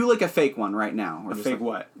do like a fake one right now. Or a fake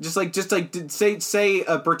what? Just like say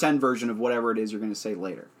a pretend version of whatever it is you're gonna say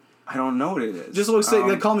later. I don't know what it is. Just say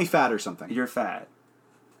like, call me fat or something. You're fat.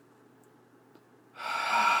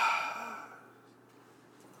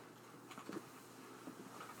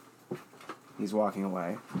 He's walking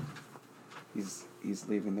away. He's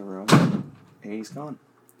leaving the room. And he's gone.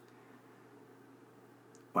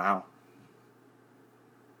 Wow.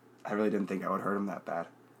 I really didn't think I would hurt him that bad.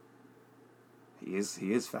 He is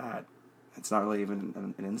fat. It's not really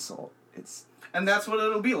even an insult. And that's what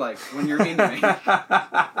it'll be like when you're mean to me.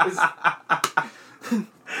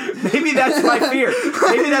 Maybe that's my fear.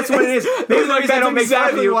 Maybe that's what it is. Maybe the reason I don't make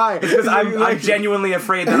fun of you is because I'm genuinely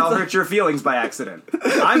afraid that I'll hurt your feelings by accident.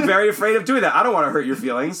 I'm very afraid of doing that. I don't want to hurt your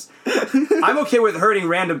feelings. I'm okay with hurting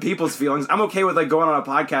random people's feelings. I'm okay with like going on a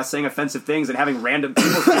podcast saying offensive things and having random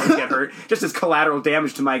people's feelings get hurt just as collateral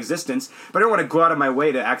damage to my existence. But I don't want to go out of my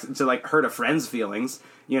way to like hurt a friend's feelings.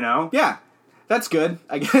 You know? Yeah, that's good.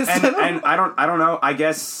 I guess. And I don't know. I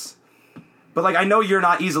guess, but like I know you're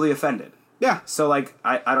not easily offended. Yeah. So like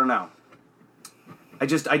I don't know.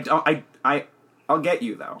 I'll get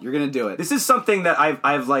you though. You're gonna do it. This is something that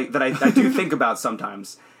I've like that I do think about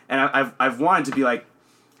sometimes, and I've wanted to be like,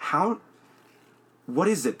 what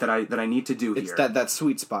is it that I need to do here? It's that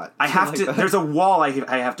sweet spot. I have to. There's a wall I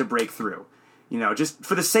have to break through. You know, just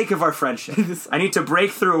for the sake of our friendship, I need to break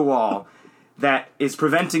through a wall that is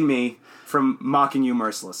preventing me from mocking you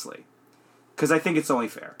mercilessly. Because I think it's only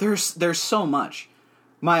fair. There's so much.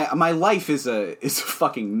 My life is a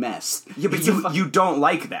fucking mess. Yeah, but you don't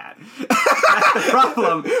like that. That's the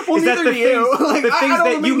problem. Well, is that neither do you. Like, the things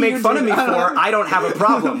that you make fun of me for, I don't have a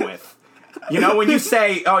problem with. You know, when you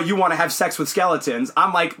say, "Oh, you want to have sex with skeletons,"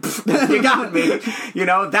 I'm like, "You got me." You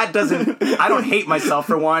know, that doesn't. I don't hate myself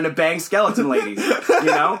for wanting to bang skeleton ladies. You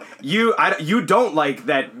know, you don't like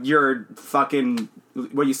that. You're fucking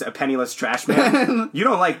what you say, a penniless trash man. You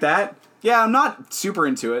don't like that. Yeah, I'm not super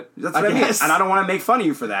into it. That's what I mean. And I don't want to make fun of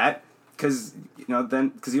you for that, because you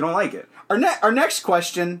don't like it. Our next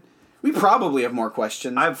question, we probably have more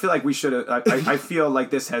questions. I feel like we should have. I feel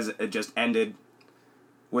like this has just ended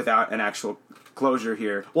without an actual closure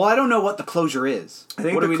here. Well, I don't know what the closure is. I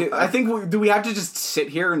think what do we do? I think do we have to just sit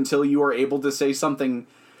here until you are able to say something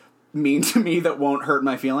mean to me that won't hurt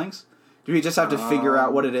my feelings? Do we just have to figure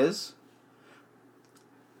out what it is?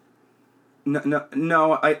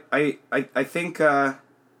 No. I think I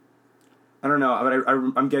don't know, but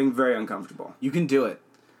I'm getting very uncomfortable. You can do it.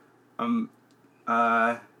 You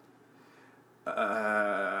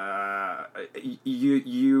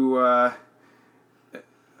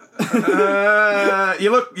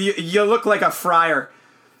look like a friar.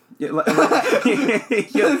 You look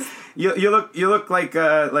like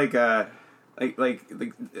a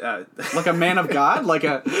man of God, like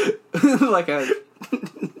a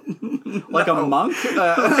monk,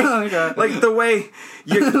 like the way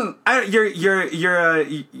you're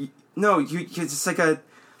just like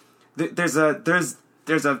there's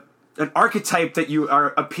an archetype that you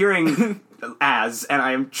are appearing as, and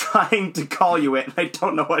I am trying to call you it, and I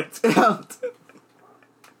don't know what it's called.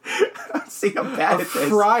 See how bad it is.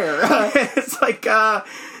 Friar. It's like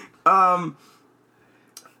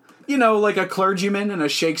like a clergyman in a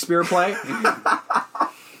Shakespeare play.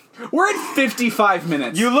 We're at 55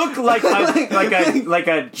 minutes. You look like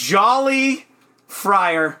a jolly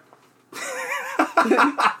friar.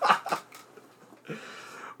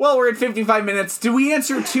 Well, we're at 55 minutes. Do we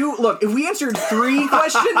answer 2? Look, if we answered 3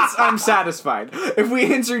 questions, I'm satisfied. If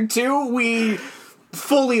we answered 2, we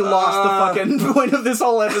fully lost the fucking point of this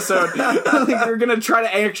whole episode. Like, we're gonna try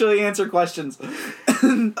to actually answer questions.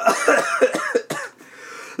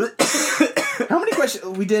 How many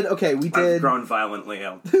questions we did? Okay, we did. I've grown violently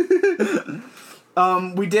ill.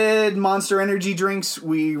 We did Monster Energy drinks.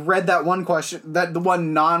 We read that one question, the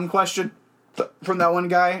one non-question from that one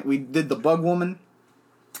guy. We did the Bug Woman.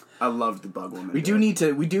 I loved the Bug Woman. We do need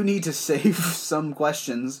to save some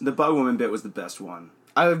questions. The Bug Woman bit was the best one.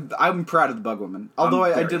 I'm proud of the Bug Woman. Although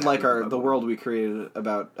I did like the world we created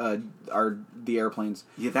about the airplanes.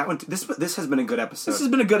 Yeah, that one. This has been a good episode. This has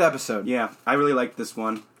been a good episode. Yeah, I really liked this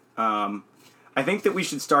one. I think that we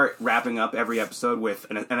should start wrapping up every episode with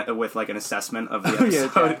an assessment of the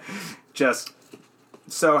episode. Yeah. Just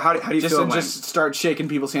so how do you feel? Just start shaking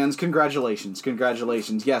people's hands. Congratulations!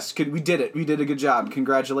 Yes, we did it. We did a good job.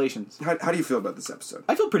 Congratulations. How do you feel about this episode?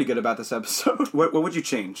 I feel pretty good about this episode. What would you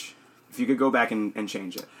change if you could go back and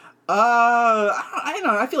change it? I don't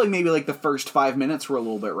know. I feel like maybe like the first 5 minutes were a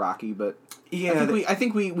little bit rocky, but yeah, I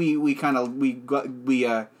think we kind of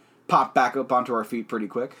popped back up onto our feet pretty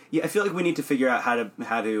quick. Yeah, I feel like we need to figure out how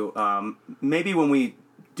to maybe when we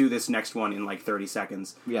do this next one in like 30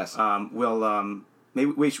 seconds. Yes. We'll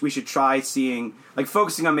maybe we should try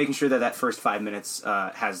focusing on making sure that first 5 minutes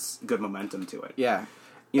has good momentum to it. Yeah.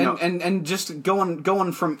 You and just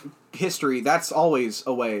going from history, that's always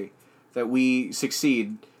a way that we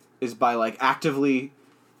succeed, is by like actively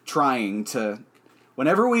trying to.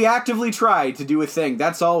 Whenever we actively try to do a thing,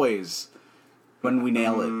 that's always when we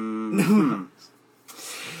nail it.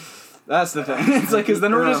 That's the thing. It's like, because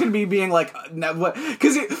then we're just gonna be being like, what?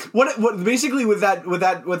 Because what basically what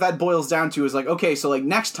that boils down to is like, okay, so like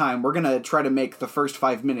next time we're gonna try to make the first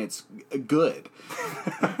 5 minutes good.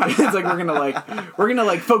 It's like we're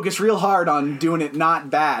gonna focus real hard on doing it not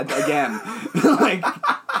bad again. Like,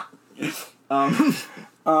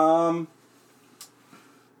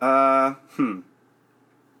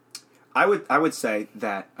 I would say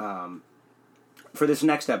that for this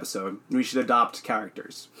next episode we should adopt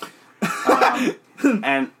characters.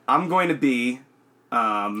 And I'm going to be.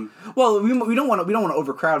 Well, we don't want to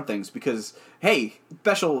overcrowd things because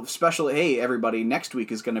special. Hey, everybody! Next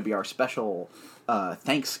week is going to be our special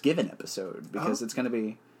Thanksgiving episode because it's going to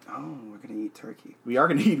be. Oh, we're going to eat turkey. We're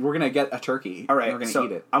going to get a turkey. All right, we're going to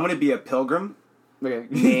eat it. I'm going to be a pilgrim. Okay.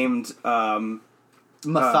 Named Matthias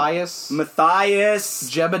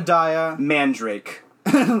Jebediah Mandrake.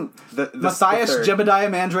 Matthias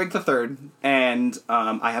Jebediah Mandrake III. And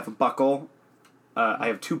I have a buckle. I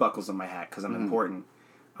have 2 buckles on my hat because I'm important.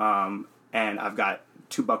 And I've got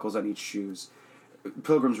 2 buckles on each shoes.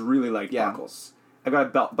 Pilgrims really like buckles. I've got a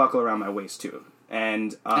buckle around my waist too.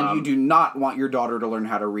 And you do not want your daughter to learn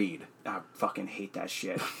how to read. I fucking hate that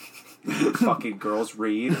shit. Fucking girls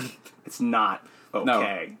read. It's not okay. No.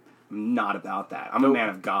 I'm not about that. I'm a man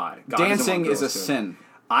of God. Dancing is a sin.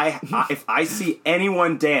 If I see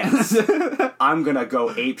anyone dance, I'm gonna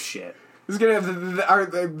go ape shit. This is gonna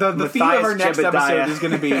the theme of our next episode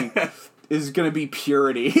is gonna be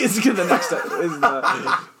purity. We're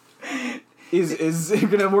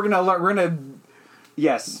gonna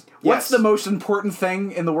yes. What's the most important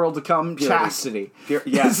thing in the world to come? Purity. Chastity.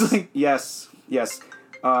 Yes. Yes.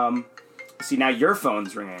 See, now your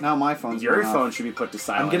phone's ringing. Now my phone's Your going off. phone should be put to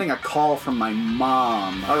silent. I'm getting a call from my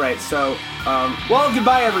mom. All right, so Well,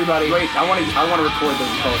 goodbye, everybody. wait, I want to record the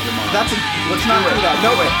call with your mom. Let's not do that.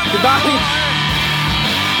 No, wait. goodbye.